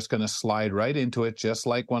think they're just going to slide right into it, just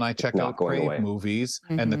like when I check out Crave movies,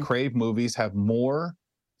 and the Crave movies have more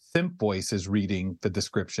synth voices reading the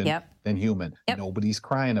description than human. Nobody's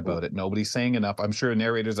crying about it. Nobody's saying enough. I'm sure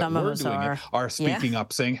narrators that were doing it are speaking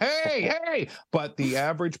up saying, hey, but the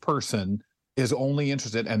average person is only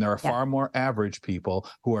interested, and there are far more average people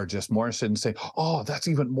who are just more interested in saying, oh, that's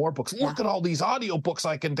even more books. Look at all these audiobooks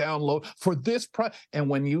I can download for this price. And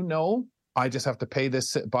when you know I just have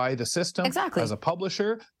to buy the system as a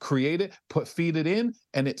publisher, create it, feed it in,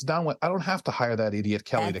 and it's done with. I don't have to hire that idiot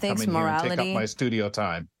Kelly to come in here and take up my studio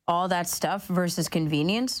time. All that stuff versus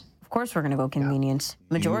convenience. Of course, we're going to go convenience.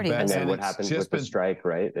 Majority of it. us. And then what happens with the strike,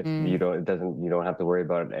 right? If you don't have to worry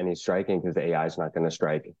about any striking because the AI is not going to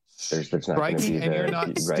strike. There's not going to be and you're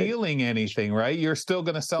not stealing anything, right? You're still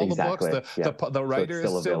going to sell the books. The writer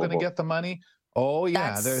is still going to get the money. Oh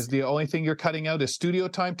yeah, there's the only thing you're cutting out is studio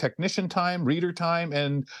time, technician time, reader time,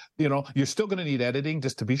 and you're still going to need editing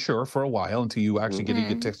just to be sure for a while until you actually get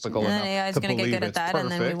egotistical enough AI's going to get good at that, and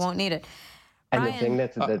then we won't need it. And the thing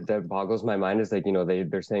that boggles my mind is like,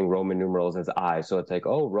 they're saying Roman numerals as I, so it's like,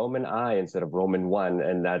 oh, Roman I instead of Roman 1,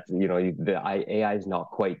 and that's the AI is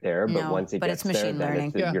not quite there, but once it gets it's machine there,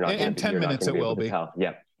 learning. then you're not in 10 minutes it will be.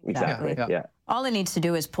 Yeah, exactly. Yeah. All it needs to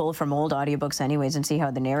do is pull from old audiobooks anyways and see how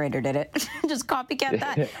the narrator did it. Just copycat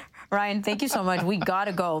that. Ryan, thank you so much. We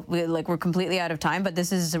gotta go. We're completely out of time, but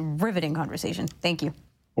this is a riveting conversation. Thank you.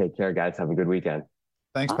 Take care, guys. Have a good weekend.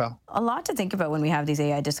 Thanks, pal. A lot to think about when we have these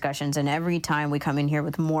AI discussions, and every time we come in here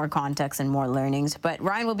with more context and more learnings. But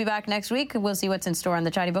Ryan will be back next week. We'll see what's in store on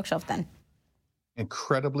the Chatty Bookshelf then.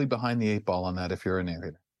 Incredibly behind the 8 ball on that if you're a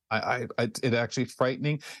narrator. It's actually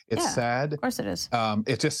frightening. It's sad. Of course it is.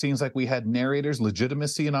 It just seems like we had narrators'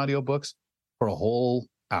 legitimacy in audiobooks for a whole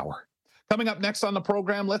hour. Coming up next on the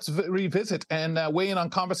program, let's revisit and weigh in on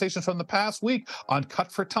conversations from the past week on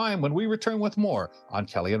Cut for Time when we return with more on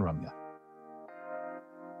Kelly and Ramya.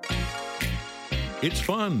 It's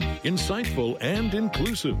fun, insightful, and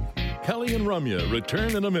inclusive. Kelly and Ramya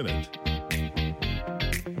return in a minute.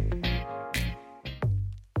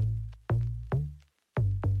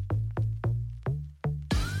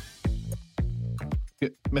 You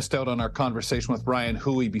missed out on our conversation with Ryan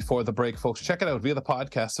Hooey before the break, folks. Check it out via the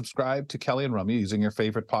podcast. Subscribe to Kelly and Ramya using your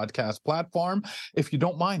favorite podcast platform. If you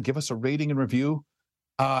don't mind, give us a rating and review.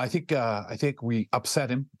 I think we upset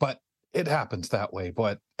him, but it happens that way.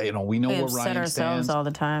 But we know where Ryan stands. We upset ourselves all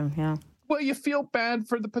the time. Yeah. Well, you feel bad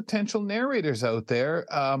for the potential narrators out there,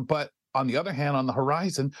 but on the other hand, on the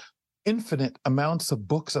horizon, infinite amounts of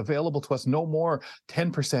books available to us. No more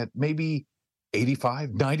 10%, maybe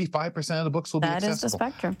 85, 95% of the books will be accessible. That is the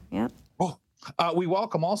spectrum. Yeah. Oh, we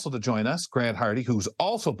welcome also to join us Grant Hardy, who's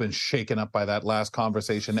also been shaken up by that last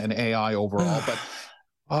conversation and AI overall. But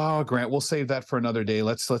Grant, we'll save that for another day.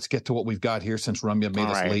 Let's get to what we've got here since Ramya made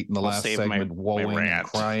us late in the last segment, woeing and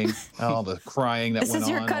crying. Oh, the crying that went on. This is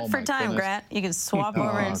your cut for time, Grant. You can swap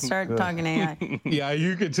over and start talking AI. Yeah,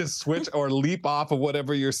 you could just switch or leap off of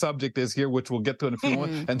whatever your subject is here, which we'll get to in a few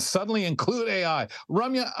moments, and suddenly include AI.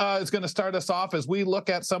 Ramya is going to start us off as we look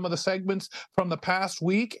at some of the segments from the past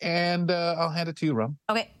week, and I'll hand it to you, Ram.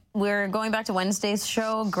 Okay. We're going back to Wednesday's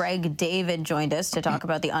show. Greg David joined us to talk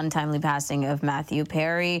about the untimely passing of Matthew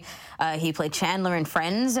Perry. He played Chandler in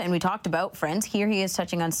Friends, and we talked about Friends. Here he is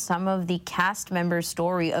touching on some of the cast members'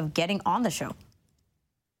 story of getting on the show.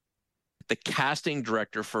 The casting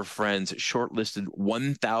director for Friends shortlisted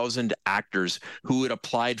 1,000 actors who had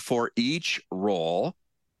applied for each role.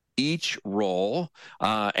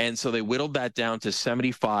 And so they whittled that down to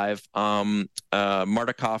 75.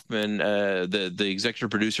 Marta Kaufman, the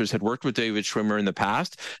executive producers, had worked with David Schwimmer in the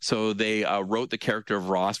past, so they wrote the character of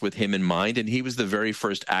Ross with him in mind, and he was the very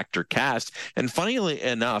first actor cast. And funnily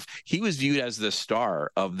enough, he was viewed as the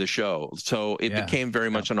star of the show, so it became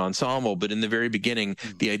very much an ensemble. But in the very beginning,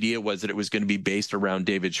 the idea was that it was going to be based around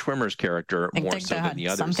David Schwimmer's character more so than the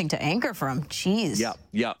others. Something to anchor from. Jeez.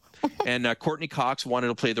 Yeah. And Courtney Cox wanted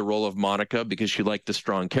to play the role of Monica because she liked the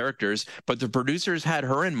strong characters, but the producers had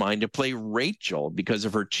her in mind to play Rachel because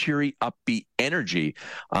of her cheery, upbeat energy.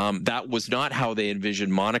 That was not how they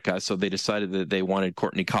envisioned Monica, so they decided that they wanted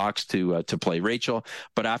Courtney Cox to play Rachel.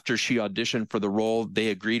 But after she auditioned for the role, they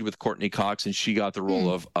agreed with Courtney Cox, and she got the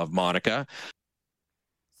role of Monica.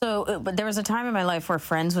 So, but there was a time in my life where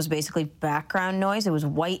Friends was basically background noise. It was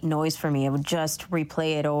white noise for me. I would just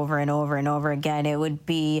replay it over and over and over again. It would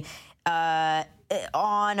be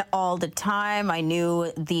on all the time. I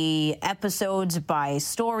knew the episodes by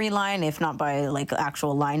storyline, if not by like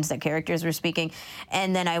actual lines that characters were speaking.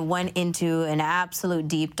 And then I went into an absolute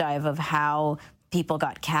deep dive of how people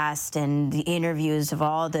got cast and the interviews of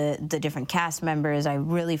all the different cast members. I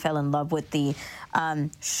really fell in love with the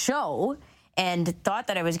show, and thought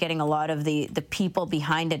that I was getting a lot of the people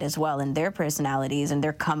behind it as well, and their personalities and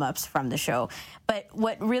their come-ups from the show. But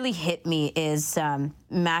what really hit me is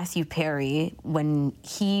Matthew Perry, when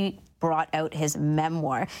he brought out his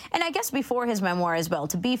memoir. And I guess before his memoir as well,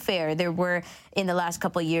 to be fair, there were, in the last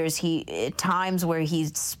couple of years, times where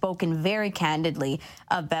he's spoken very candidly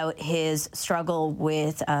about his struggle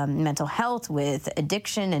with mental health, with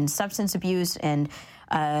addiction and substance abuse and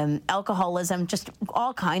alcoholism, just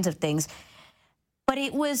all kinds of things. But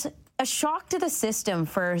it was a shock to the system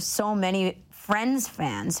for so many Friends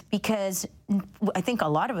fans, because I think a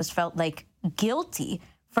lot of us felt like guilty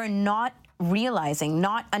for not realizing,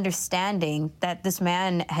 not understanding that this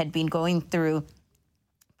man had been going through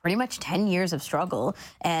pretty much 10 years of struggle,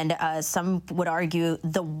 and some would argue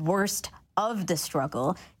the worst of the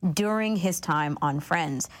struggle during his time on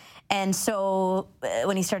Friends. And so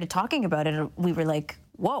when he started talking about it, we were like,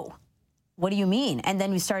 whoa. What do you mean? And then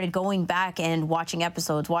we started going back and watching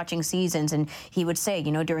episodes, watching seasons, and he would say,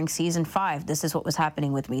 during season 5, this is what was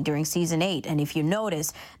happening with me. During season 8, and if you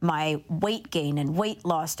notice, my weight gain and weight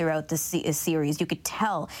loss throughout the series, you could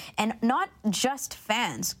tell. And not just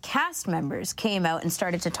fans, cast members came out and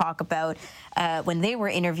started to talk about, when they were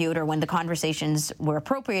interviewed or when the conversations were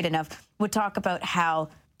appropriate enough, would talk about how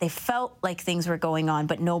they felt like things were going on,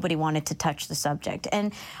 but nobody wanted to touch the subject.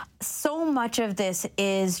 And so much of this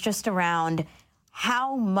is just around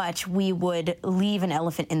how much we would leave an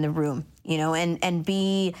elephant in the room, and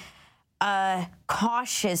be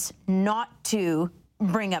cautious not to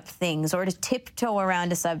bring up things or to tiptoe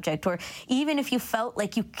around a subject, or even if you felt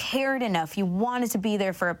like you cared enough, you wanted to be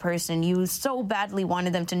there for a person, you so badly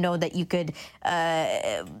wanted them to know that you could,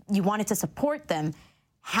 you wanted to support them.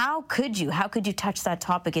 How could you touch that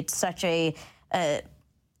topic? It's such a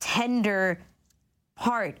tender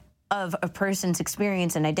part of a person's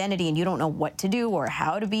experience and identity, and you don't know what to do or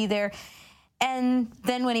how to be there. And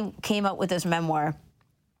then when he came out with his memoir,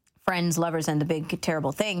 Friends, Lovers, and the Big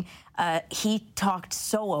Terrible Thing, he talked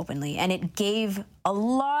so openly, and it gave a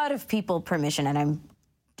lot of people permission, and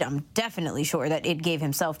I'm definitely sure that it gave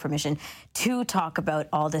himself permission to talk about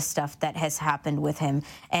all this stuff that has happened with him.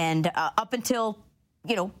 And up until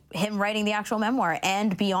him writing the actual memoir,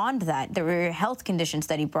 and beyond that, there were health conditions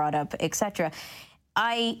that he brought up, etc.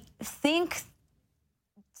 I think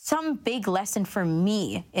some big lesson for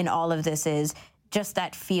me in all of this is just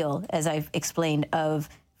that feel, as I've explained, of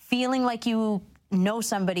feeling like you know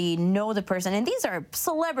somebody, know the person, and these are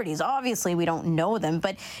celebrities. Obviously, we don't know them,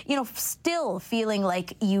 but still feeling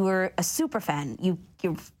like you were a super fan.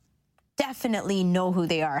 You're definitely know who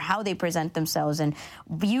they are, how they present themselves, and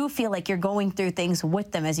you feel like you're going through things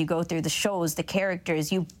with them as you go through the shows, the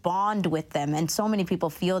characters, you bond with them, and so many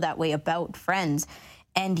people feel that way about Friends,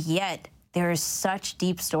 and yet there are such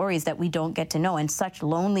deep stories that we don't get to know, and such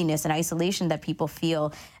loneliness and isolation that people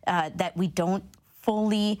feel that we don't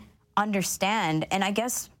fully understand. And I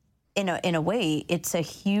guess in a way, it's a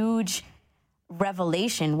huge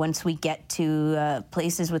revelation once we get to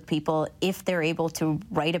places with people, if they're able to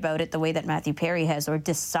write about it the way that Matthew Perry has, or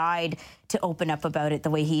decide to open up about it the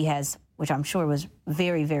way he has, which I'm sure was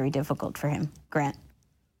very, very difficult for him. Grant?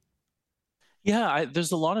 Yeah,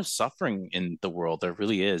 there's a lot of suffering in the world. There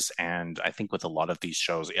really is. And I think with a lot of these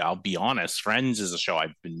shows, I'll be honest, Friends is a show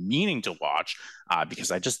I've been meaning to watch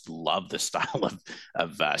because I just love the style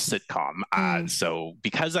of sitcom. So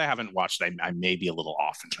because I haven't watched it, I may be a little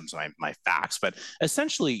off in terms of my facts. But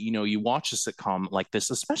essentially, you watch a sitcom like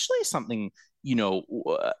this, especially something,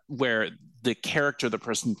 where the character the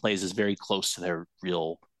person plays is very close to their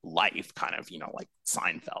real life, kind of, like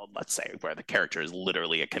Seinfeld, let's say, where the character is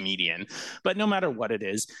literally a comedian. But no matter what it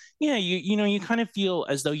is, you kind of feel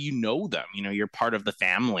as though you know them, you're part of the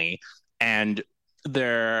family, and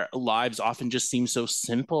their lives often just seem so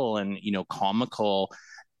simple and, comical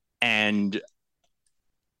and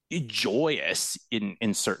joyous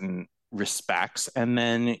in certain respects. And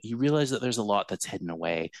then you realize that there's a lot that's hidden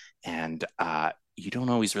away, and you don't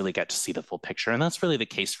always really get to see the full picture. And that's really the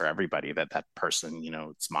case for everybody, that person,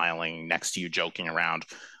 smiling next to you, joking around,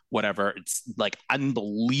 whatever. It's like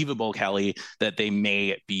unbelievable, Kelly, that they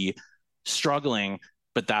may be struggling,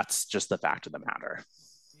 but that's just the fact of the matter.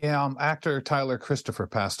 Yeah, actor Tyler Christopher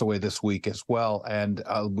passed away this week as well. And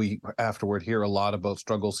we afterward hear a lot about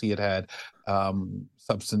struggles he had,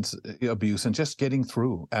 substance abuse, and just getting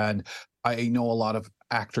through. And I know a lot of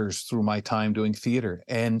actors through my time doing theater,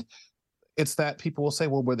 and it's that people will say,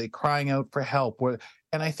 well, were they crying out for help?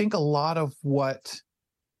 And I think a lot of what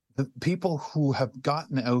the people who have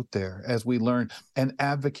gotten out there, as we learn, and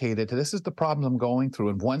advocated, this is the problem I'm going through.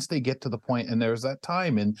 And once they get to the point, and there's that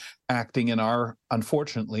time in acting in our,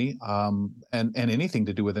 unfortunately, and anything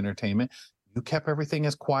to do with entertainment, you kept everything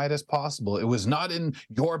as quiet as possible. It was not in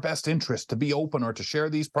your best interest to be open or to share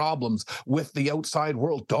these problems with the outside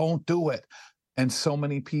world. Don't do it. And so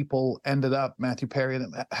many people ended up, Matthew Perry,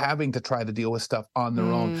 having to try to deal with stuff on their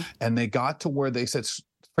own. And they got to where they said,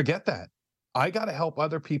 forget that. I got to help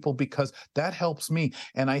other people because that helps me.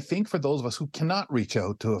 And I think for those of us who cannot reach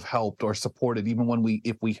out to have helped or supported, even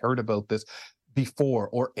if we heard about this before,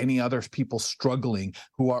 or any other people struggling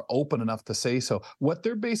who are open enough to say so, what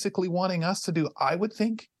they're basically wanting us to do, I would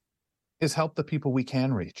think, is help the people we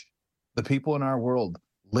can reach, the people in our world.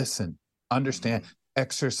 Listen, understand,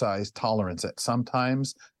 exercise tolerance that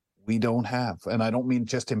sometimes we don't have. And I don't mean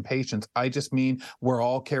just impatience. I just mean we're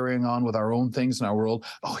all carrying on with our own things in our world.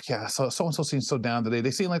 Oh yeah, so-and-so seems so down today.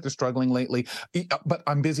 They seem like they're struggling lately, but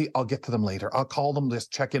I'm busy. I'll get to them later. I'll call them,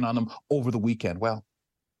 just check in on them over the weekend. Well,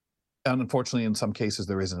 and unfortunately, in some cases,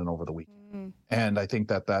 there isn't an over the weekend. And I think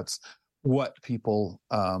that's what people,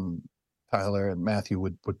 Tyler and Matthew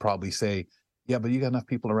would probably say, yeah, but you got enough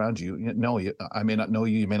people around you. I may not know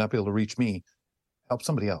you. You may not be able to reach me. Help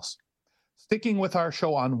somebody else. Sticking with our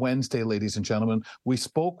show on Wednesday, ladies and gentlemen, we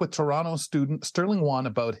spoke with Toronto student Sterling Wan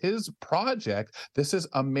about his project. This is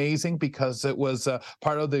amazing because it was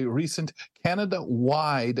part of the recent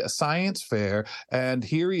Canada-wide science fair. And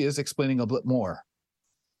here he is explaining a bit more.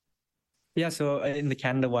 Yeah, so in the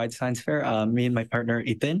Canada-wide science fair, me and my partner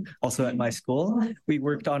Ethan, also at my school, we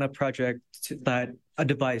worked on a project a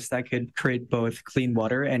device that could create both clean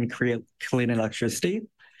water and create clean electricity.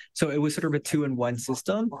 So it was sort of a 2-in-1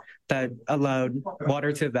 system that allowed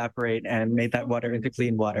water to evaporate and made that water into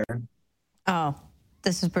clean water. Oh,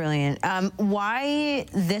 this is brilliant. Why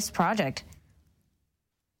this project?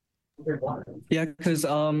 Yeah, because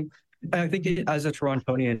I think as a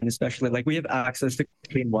Torontonian, especially, like, we have access to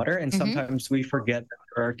clean water, and sometimes we forget that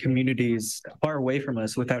there are communities far away from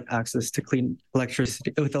us without access to clean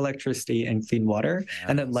electricity and clean water,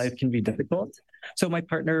 and that life can be difficult. So my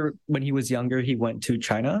partner, when he was younger, he went to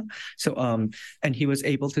China. So and he was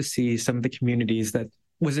able to see some of the communities that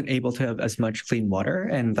wasn't able to have as much clean water,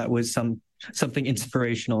 and that was something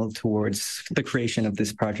inspirational towards the creation of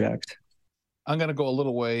this project. I'm going to go a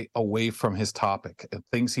little way away from his topic,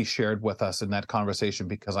 things he shared with us in that conversation,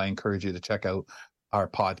 because I encourage you to check out our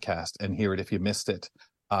podcast and hear it if you missed it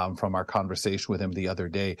from our conversation with him the other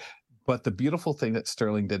day. But the beautiful thing that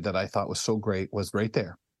Sterling did that I thought was so great was right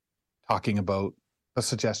there, talking about a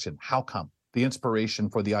suggestion. How come? The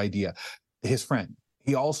inspiration for the idea. His friend.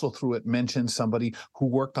 He also through it mentioned somebody who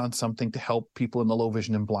worked on something to help people in the low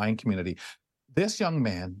vision and blind community. This young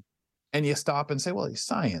man, and you stop and say, well, he's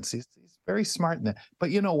science. He's very smart in that.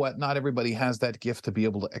 But you know what? Not everybody has that gift to be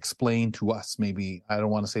able to explain to us. Maybe, I don't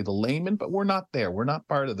want to say the layman, but we're not there. We're not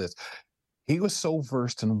part of this. He was so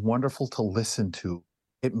versed and wonderful to listen to.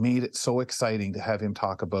 It made it so exciting to have him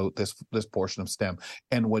talk about this portion of STEM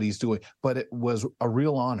and what he's doing. But it was a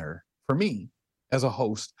real honor for me as a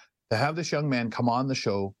host to have this young man come on the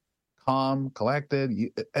show, calm, collected,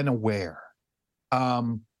 and aware.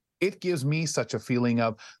 It gives me such a feeling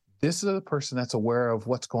of, this is a person that's aware of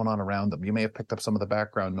what's going on around them. You may have picked up some of the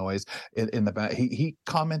background noise in the back. He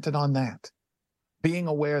commented on that. Being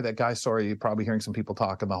aware that, guys, sorry, you're probably hearing some people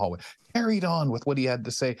talk in the hallway, carried on with what he had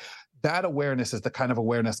to say. That awareness is the kind of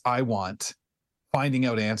awareness I want, finding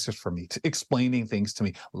out answers for me, explaining things to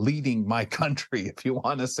me, leading my country, if you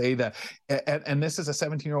want to say that. And this is a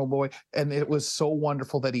 17-year-old boy, and it was so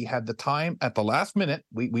wonderful that he had the time at the last minute.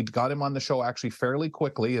 We got him on the show actually fairly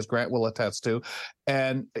quickly, as Grant will attest to.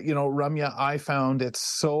 And, you know, Ramya, I found it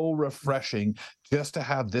so refreshing just to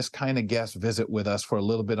have this kind of guest visit with us for a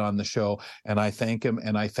little bit on the show. And I thank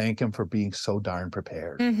him for being so darn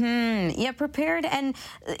prepared. Yeah, prepared. And,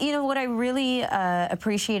 you know, what I really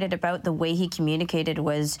appreciated about the way he communicated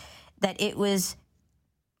was that it was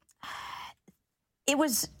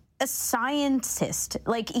a scientist.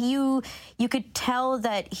 Like, you could tell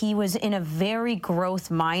that he was in a very growth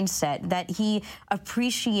mindset, that he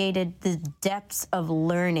appreciated the depths of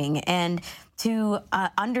learning and to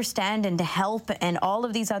understand and to help and all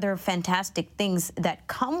of these other fantastic things that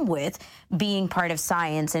come with being part of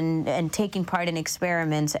science and taking part in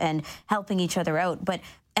experiments and helping each other out. But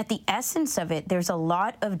at the essence of it, there's a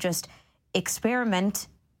lot of just experiment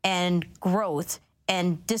and growth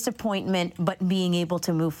and disappointment, but being able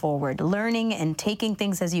to move forward, learning and taking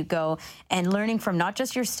things as you go, and learning from not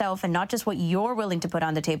just yourself and not just what you're willing to put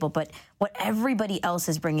on the table, but what everybody else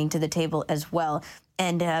is bringing to the table as well.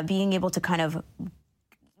 And being able to kind of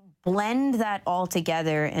blend that all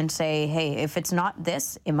together and say, hey, if it's not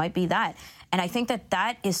this, it might be that. And I think that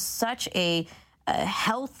that is such a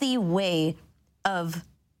healthy way of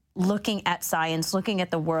looking at science, looking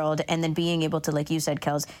at the world, and then being able to, like you said,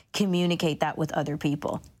 Kels, communicate that with other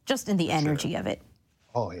people, just in the energy of it.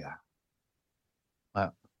 Oh, yeah.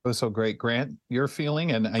 It was so great. Grant, your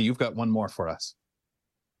feeling, and you've got one more for us.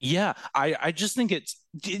 Yeah, I just think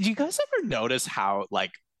did you guys ever notice how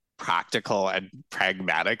like practical and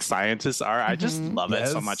pragmatic scientists are? I just love it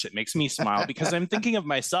so much. It makes me smile because I'm thinking of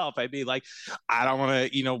myself. I'd be like, I don't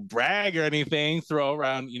want to, brag or anything, throw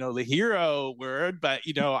around, the hero word, but,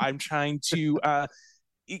 I'm trying to,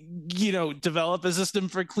 develop a system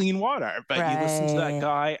for clean water. But you listen to that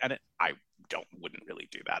guy, and I wouldn't really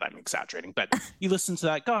do that. I'm exaggerating, but you listen to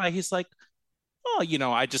that guy, he's like, oh,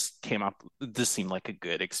 I just came up, this seemed like a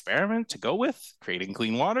good experiment to go with, creating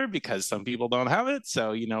clean water, because some people don't have it.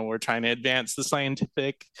 So, we're trying to advance the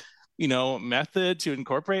scientific, method to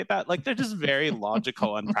incorporate that. Like, they're just very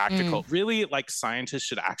logical and practical. Really, like, scientists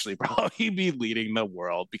should actually probably be leading the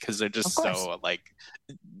world because they're just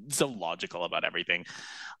so logical about everything.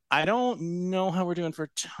 I don't know how we're doing for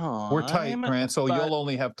time. We're tight, Grant, so you'll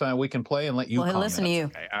only have time. We can play and let you comment. Listen to you.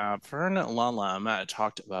 Okay. Fern Lalem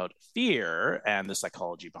talked about fear and the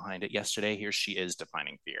psychology behind it yesterday. Here she is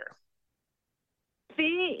defining fear.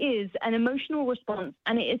 Fear is an emotional response,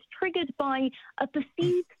 and it is triggered by a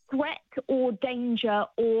perceived threat or danger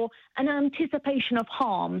or an anticipation of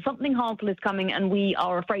harm. Something harmful is coming and we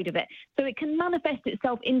are afraid of it. So it can manifest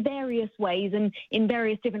itself in various ways and in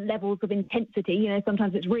various different levels of intensity.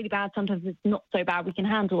 Sometimes it's really bad, sometimes it's not so bad, we can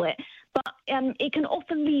handle it. But it can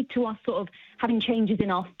often lead to us sort of having changes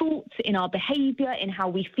in our thoughts, in our behavior, in how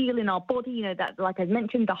we feel in our body. That, like I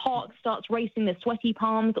mentioned, the heart starts racing, the sweaty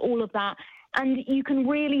palms, all of that. And you can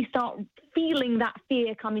really start feeling that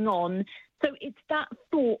fear coming on. So it's that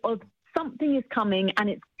thought of something is coming and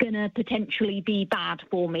it's going to potentially be bad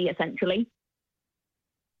for me, essentially.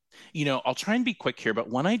 I'll try and be quick here, but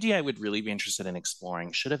one idea I would really be interested in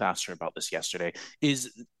exploring, should have asked her about this yesterday,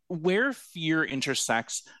 is where fear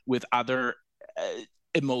intersects with other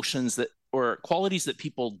emotions or qualities that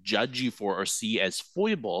people judge you for or see as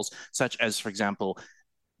foibles, such as, for example,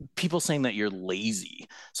 people saying that you're lazy.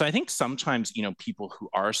 So I think sometimes, people who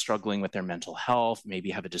are struggling with their mental health, maybe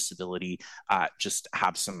have a disability, just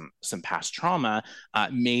have some past trauma,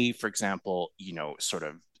 may, for example,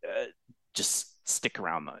 just stick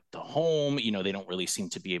around the home. They don't really seem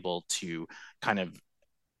to be able to kind of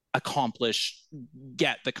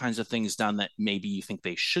get the kinds of things done that maybe you think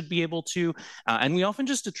they should be able to. And we often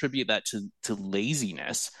just attribute that to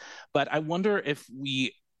laziness. But I wonder if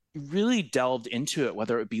we really delved into it,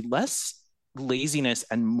 whether it be less laziness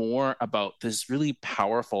and more about this really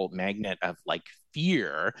powerful magnet of like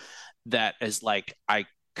fear that is like, I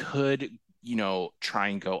could, try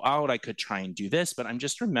and go out, I could try and do this, but I'm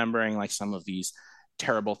just remembering like some of these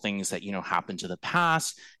terrible things that, happened to the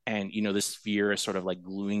past. And, this fear is sort of like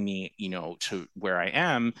gluing me, to where I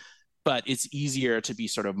am. But it's easier to be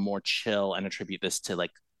sort of more chill and attribute this to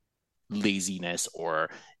like laziness or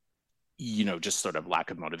just sort of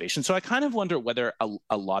lack of motivation. So I kind of wonder whether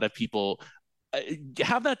a lot of people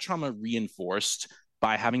have that trauma reinforced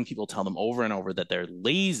by having people tell them over and over that they're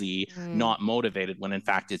lazy, not motivated, when in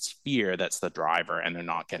fact it's fear that's the driver and they're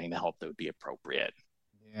not getting the help that would be appropriate.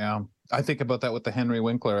 Yeah, I think about that with the Henry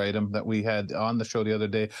Winkler item that we had on the show the other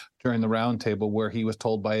day during the roundtable, where he was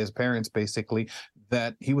told by his parents basically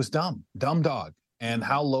that he was dumb dog, and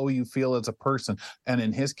how low you feel as a person. And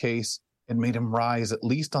in his case, it made him rise at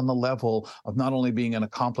least on the level of not only being an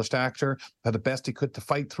accomplished actor, had the best he could to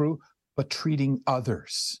fight through, but treating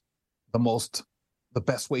others the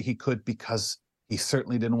best way he could, because he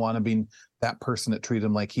certainly didn't want to be that person that treated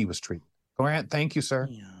him like he was treated. Grant, thank you, sir.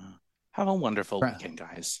 Yeah. Have a wonderful weekend,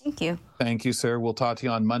 guys. Thank you. Thank you, sir. We'll talk to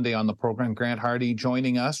you on Monday on the program. Grant Hardy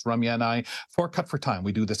joining us, Ramya and I, for Cut for Time.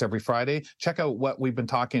 We do this every Friday. Check out what we've been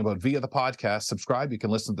talking about via the podcast. Subscribe. You can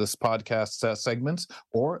listen to this podcast segments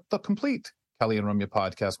or the complete Kelly and Ramya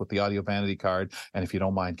podcast with the audio vanity card. And if you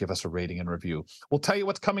don't mind, give us a rating and review. We'll tell you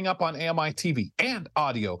what's coming up on AMI TV and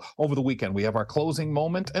audio over the weekend. We have our closing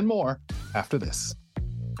moment and more after this.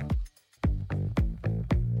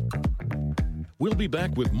 We'll be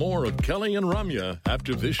back with more of Kelly and Ramya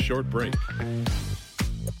after this short break.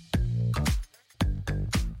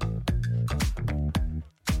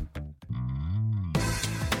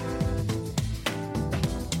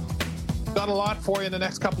 Got a lot for you in the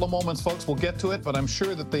next couple of moments, folks. We'll get to it, but I'm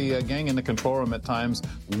sure that the gang in the control room at times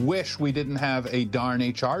wish we didn't have a darn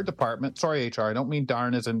HR department. Sorry, HR. I don't mean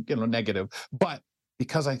darn as in, negative, but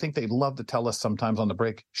because I think they'd love to tell us sometimes on the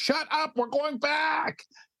break, shut up, we're going back.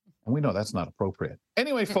 And we know that's not appropriate.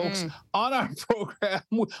 Anyway, folks, on our program,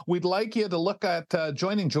 we'd like you to look at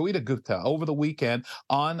joining Joita Gupta over the weekend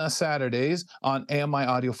on Saturdays on AMI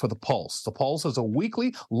Audio for The Pulse. The Pulse is a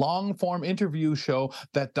weekly long-form interview show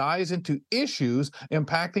that dives into issues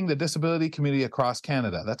impacting the disability community across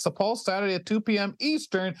Canada. That's The Pulse, Saturday at 2 p.m.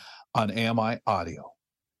 Eastern on AMI Audio.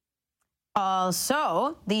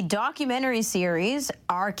 Also, the documentary series,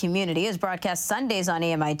 Our Community, is broadcast Sundays on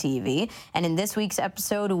AMI TV. And in this week's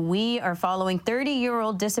episode, we are following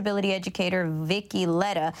 30-year-old disability educator Vicky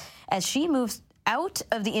Letta as she moves out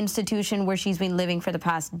of the institution where she's been living for the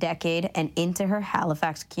past decade and into her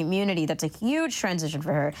Halifax community. That's a huge transition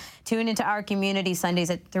for her. Tune into Our Community Sundays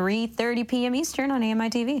at 3:30 p.m. Eastern on AMI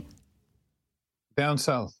TV. Down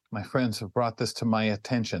south, my friends have brought this to my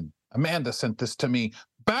attention. Amanda sent this to me.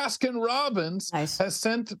 Baskin-Robbins has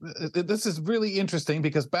sent, this is really interesting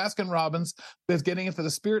because Baskin-Robbins is getting into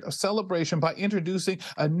the spirit of celebration by introducing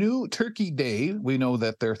a new Turkey Day. We know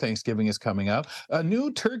that their Thanksgiving is coming up. A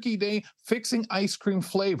new Turkey Day fixing ice cream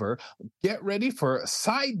flavor. Get ready for a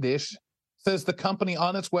side dish, says the company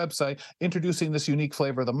on its website, introducing this unique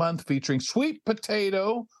flavor of the month featuring sweet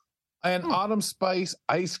potato and autumn spice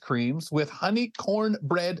ice creams with honey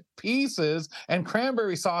cornbread pieces and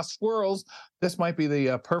cranberry sauce swirls. This might be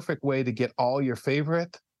the perfect way to get all your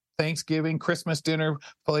favorite Thanksgiving, Christmas dinner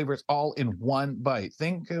flavors all in one bite.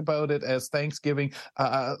 Think about it as Thanksgiving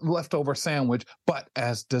leftover sandwich, but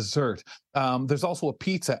as dessert. There's also a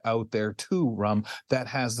pizza out there too, Rum, that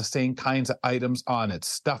has the same kinds of items on it.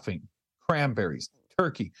 Stuffing, cranberries,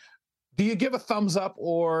 turkey. Do you give a thumbs up,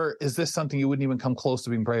 or is this something you wouldn't even come close to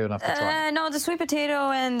being brave enough to try? No, the sweet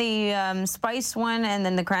potato and the spice one, and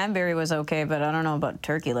then the cranberry was okay, but I don't know about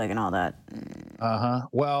turkey leg and all that.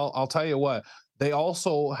 Well, I'll tell you what. They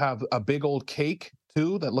also have a big old cake,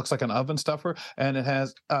 too, that looks like an oven stuffer, and it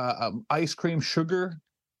has ice cream sugar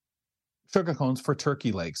cones for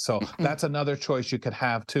turkey legs. So that's another choice you could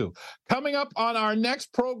have, too. Coming up on our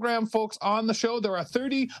next program, folks, on the show, there are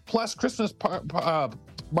 30-plus Christmas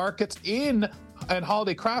markets and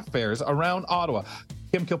holiday craft fairs around Ottawa.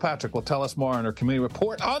 Kim Kilpatrick will tell us more on her community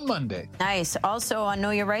report on Monday. Nice. Also on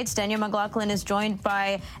Know Your Rights, Daniel McLaughlin is joined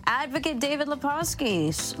by advocate David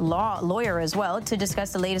Lepofsky, lawyer as well, to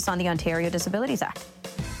discuss the latest on the Ontario Disabilities Act.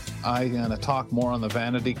 I'm going to talk more on the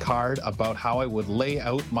vanity card about how I would lay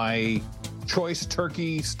out my choice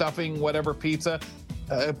turkey, stuffing, whatever pizza.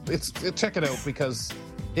 Check it out because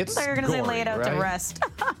it's So you're going to say lay it out to rest.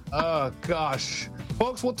 Oh, gosh.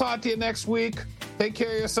 Folks, we'll talk to you next week. Take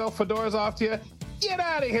care of yourself. Fedora's off to you. Get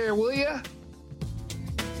out of here, will you?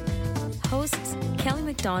 Hosts Kelly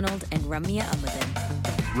McDonald and Ramya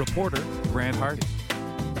Amadin. Reporter Grant Hardy.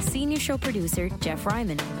 Senior show producer Jeff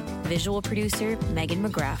Ryman. Visual producer Megan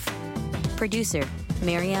McGrath. Producer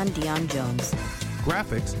Marianne Dion Jones.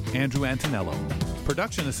 Graphics Andrew Antonello.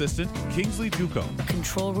 Production assistant Kingsley Juco.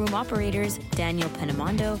 Control room operators Daniel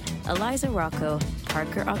Penamondo, Eliza Rocco,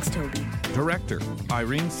 Parker Oxtoby. Director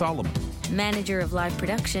Irene Solomon. Manager of live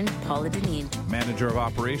production Paula Deneen. Manager of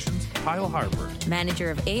operations Kyle Harper.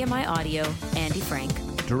 Manager of AMI Audio Andy Frank.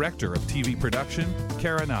 Director of TV production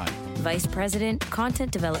Kara Nye. Vice President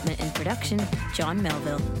Content Development and Production John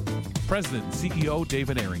Melville. President and CEO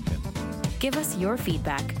David Arrington. Give us your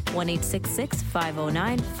feedback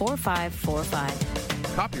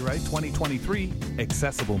 1-866-509-4545. Copyright 2023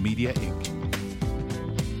 Accessible Media Inc.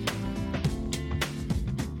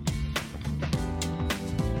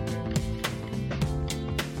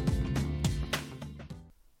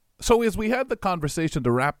 So as we had the conversation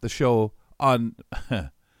to wrap the show on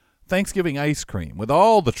Thanksgiving ice cream with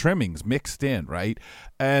all the trimmings mixed in, right?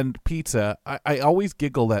 And pizza, I always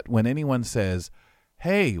giggle at when anyone says,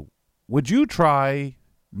 hey, would you try?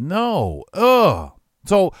 No. Ugh.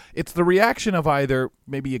 So it's the reaction of either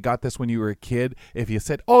maybe you got this when you were a kid. If you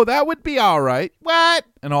said, oh, that would be all right. What?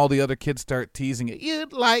 And all the other kids start teasing it.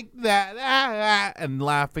 You'd like that. And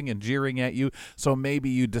laughing and jeering at you. So maybe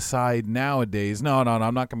you decide nowadays, no,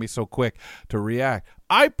 I'm not going to be so quick to react.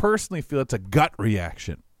 I personally feel it's a gut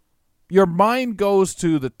reaction. Your mind goes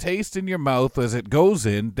to the taste in your mouth as it goes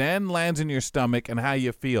in, then lands in your stomach and how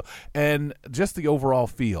you feel, and just the overall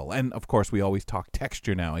feel. And, of course, we always talk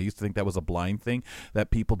texture now. I used to think that was a blind thing,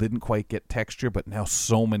 that people didn't quite get texture, but now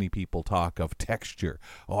so many people talk of texture.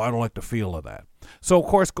 Oh, I don't like the feel of that. So, of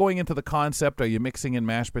course, going into the concept, are you mixing in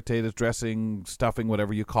mashed potatoes, dressing, stuffing,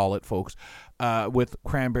 whatever you call it, folks, with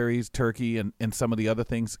cranberries, turkey, and some of the other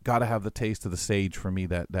things? Got to have the taste of the sage for me.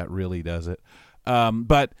 That really does it.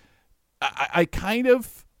 But I kind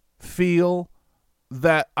of feel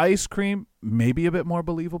that ice cream may be a bit more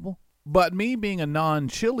believable. But me being a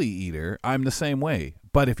non-chili eater, I'm the same way.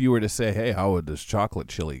 But if you were to say, hey, how would this chocolate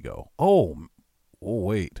chili go? Oh,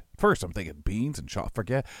 wait. First, I'm thinking beans and chocolate.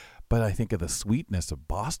 Forget. But I think of the sweetness of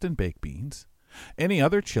Boston baked beans. Any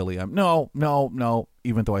other chili, no.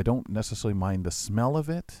 Even though I don't necessarily mind the smell of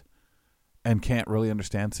it and can't really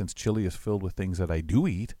understand, since chili is filled with things that I do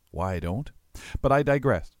eat, why I don't. But I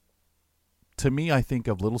digress. To me, I think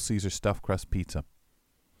of Little Caesar stuffed crust pizza.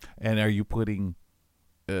 And are you putting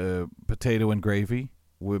potato and gravy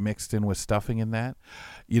mixed in with stuffing in that?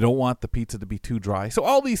 You don't want the pizza to be too dry. So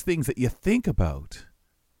all these things that you think about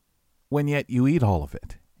when yet you eat all of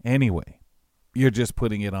it. Anyway, you're just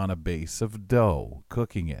putting it on a base of dough,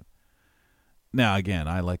 cooking it. Now, again,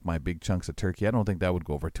 I like my big chunks of turkey. I don't think that would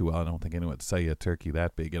go over too well. I don't think anyone would say a turkey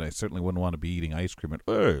that big, and I certainly wouldn't want to be eating ice cream and,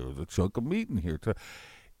 hey, there's a chunk of meat in here.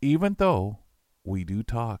 Even though we do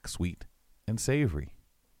talk sweet and savory.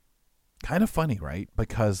 Kind of funny, right?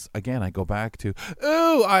 Because, again, I go back to,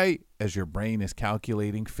 as your brain is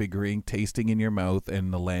calculating, figuring, tasting in your mouth,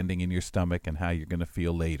 and the landing in your stomach and how you're going to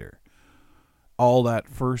feel later. All that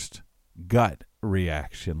first gut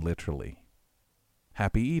reaction, literally.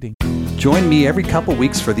 Happy eating. Join me every couple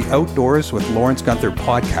weeks for the Outdoors with Lawrence Gunther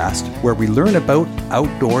podcast, where we learn about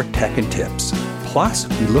outdoor tech and tips. Plus,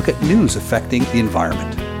 we look at news affecting the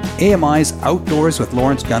environment. AMI's Outdoors with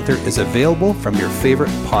Lawrence Gunther is available from your favorite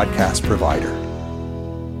podcast provider.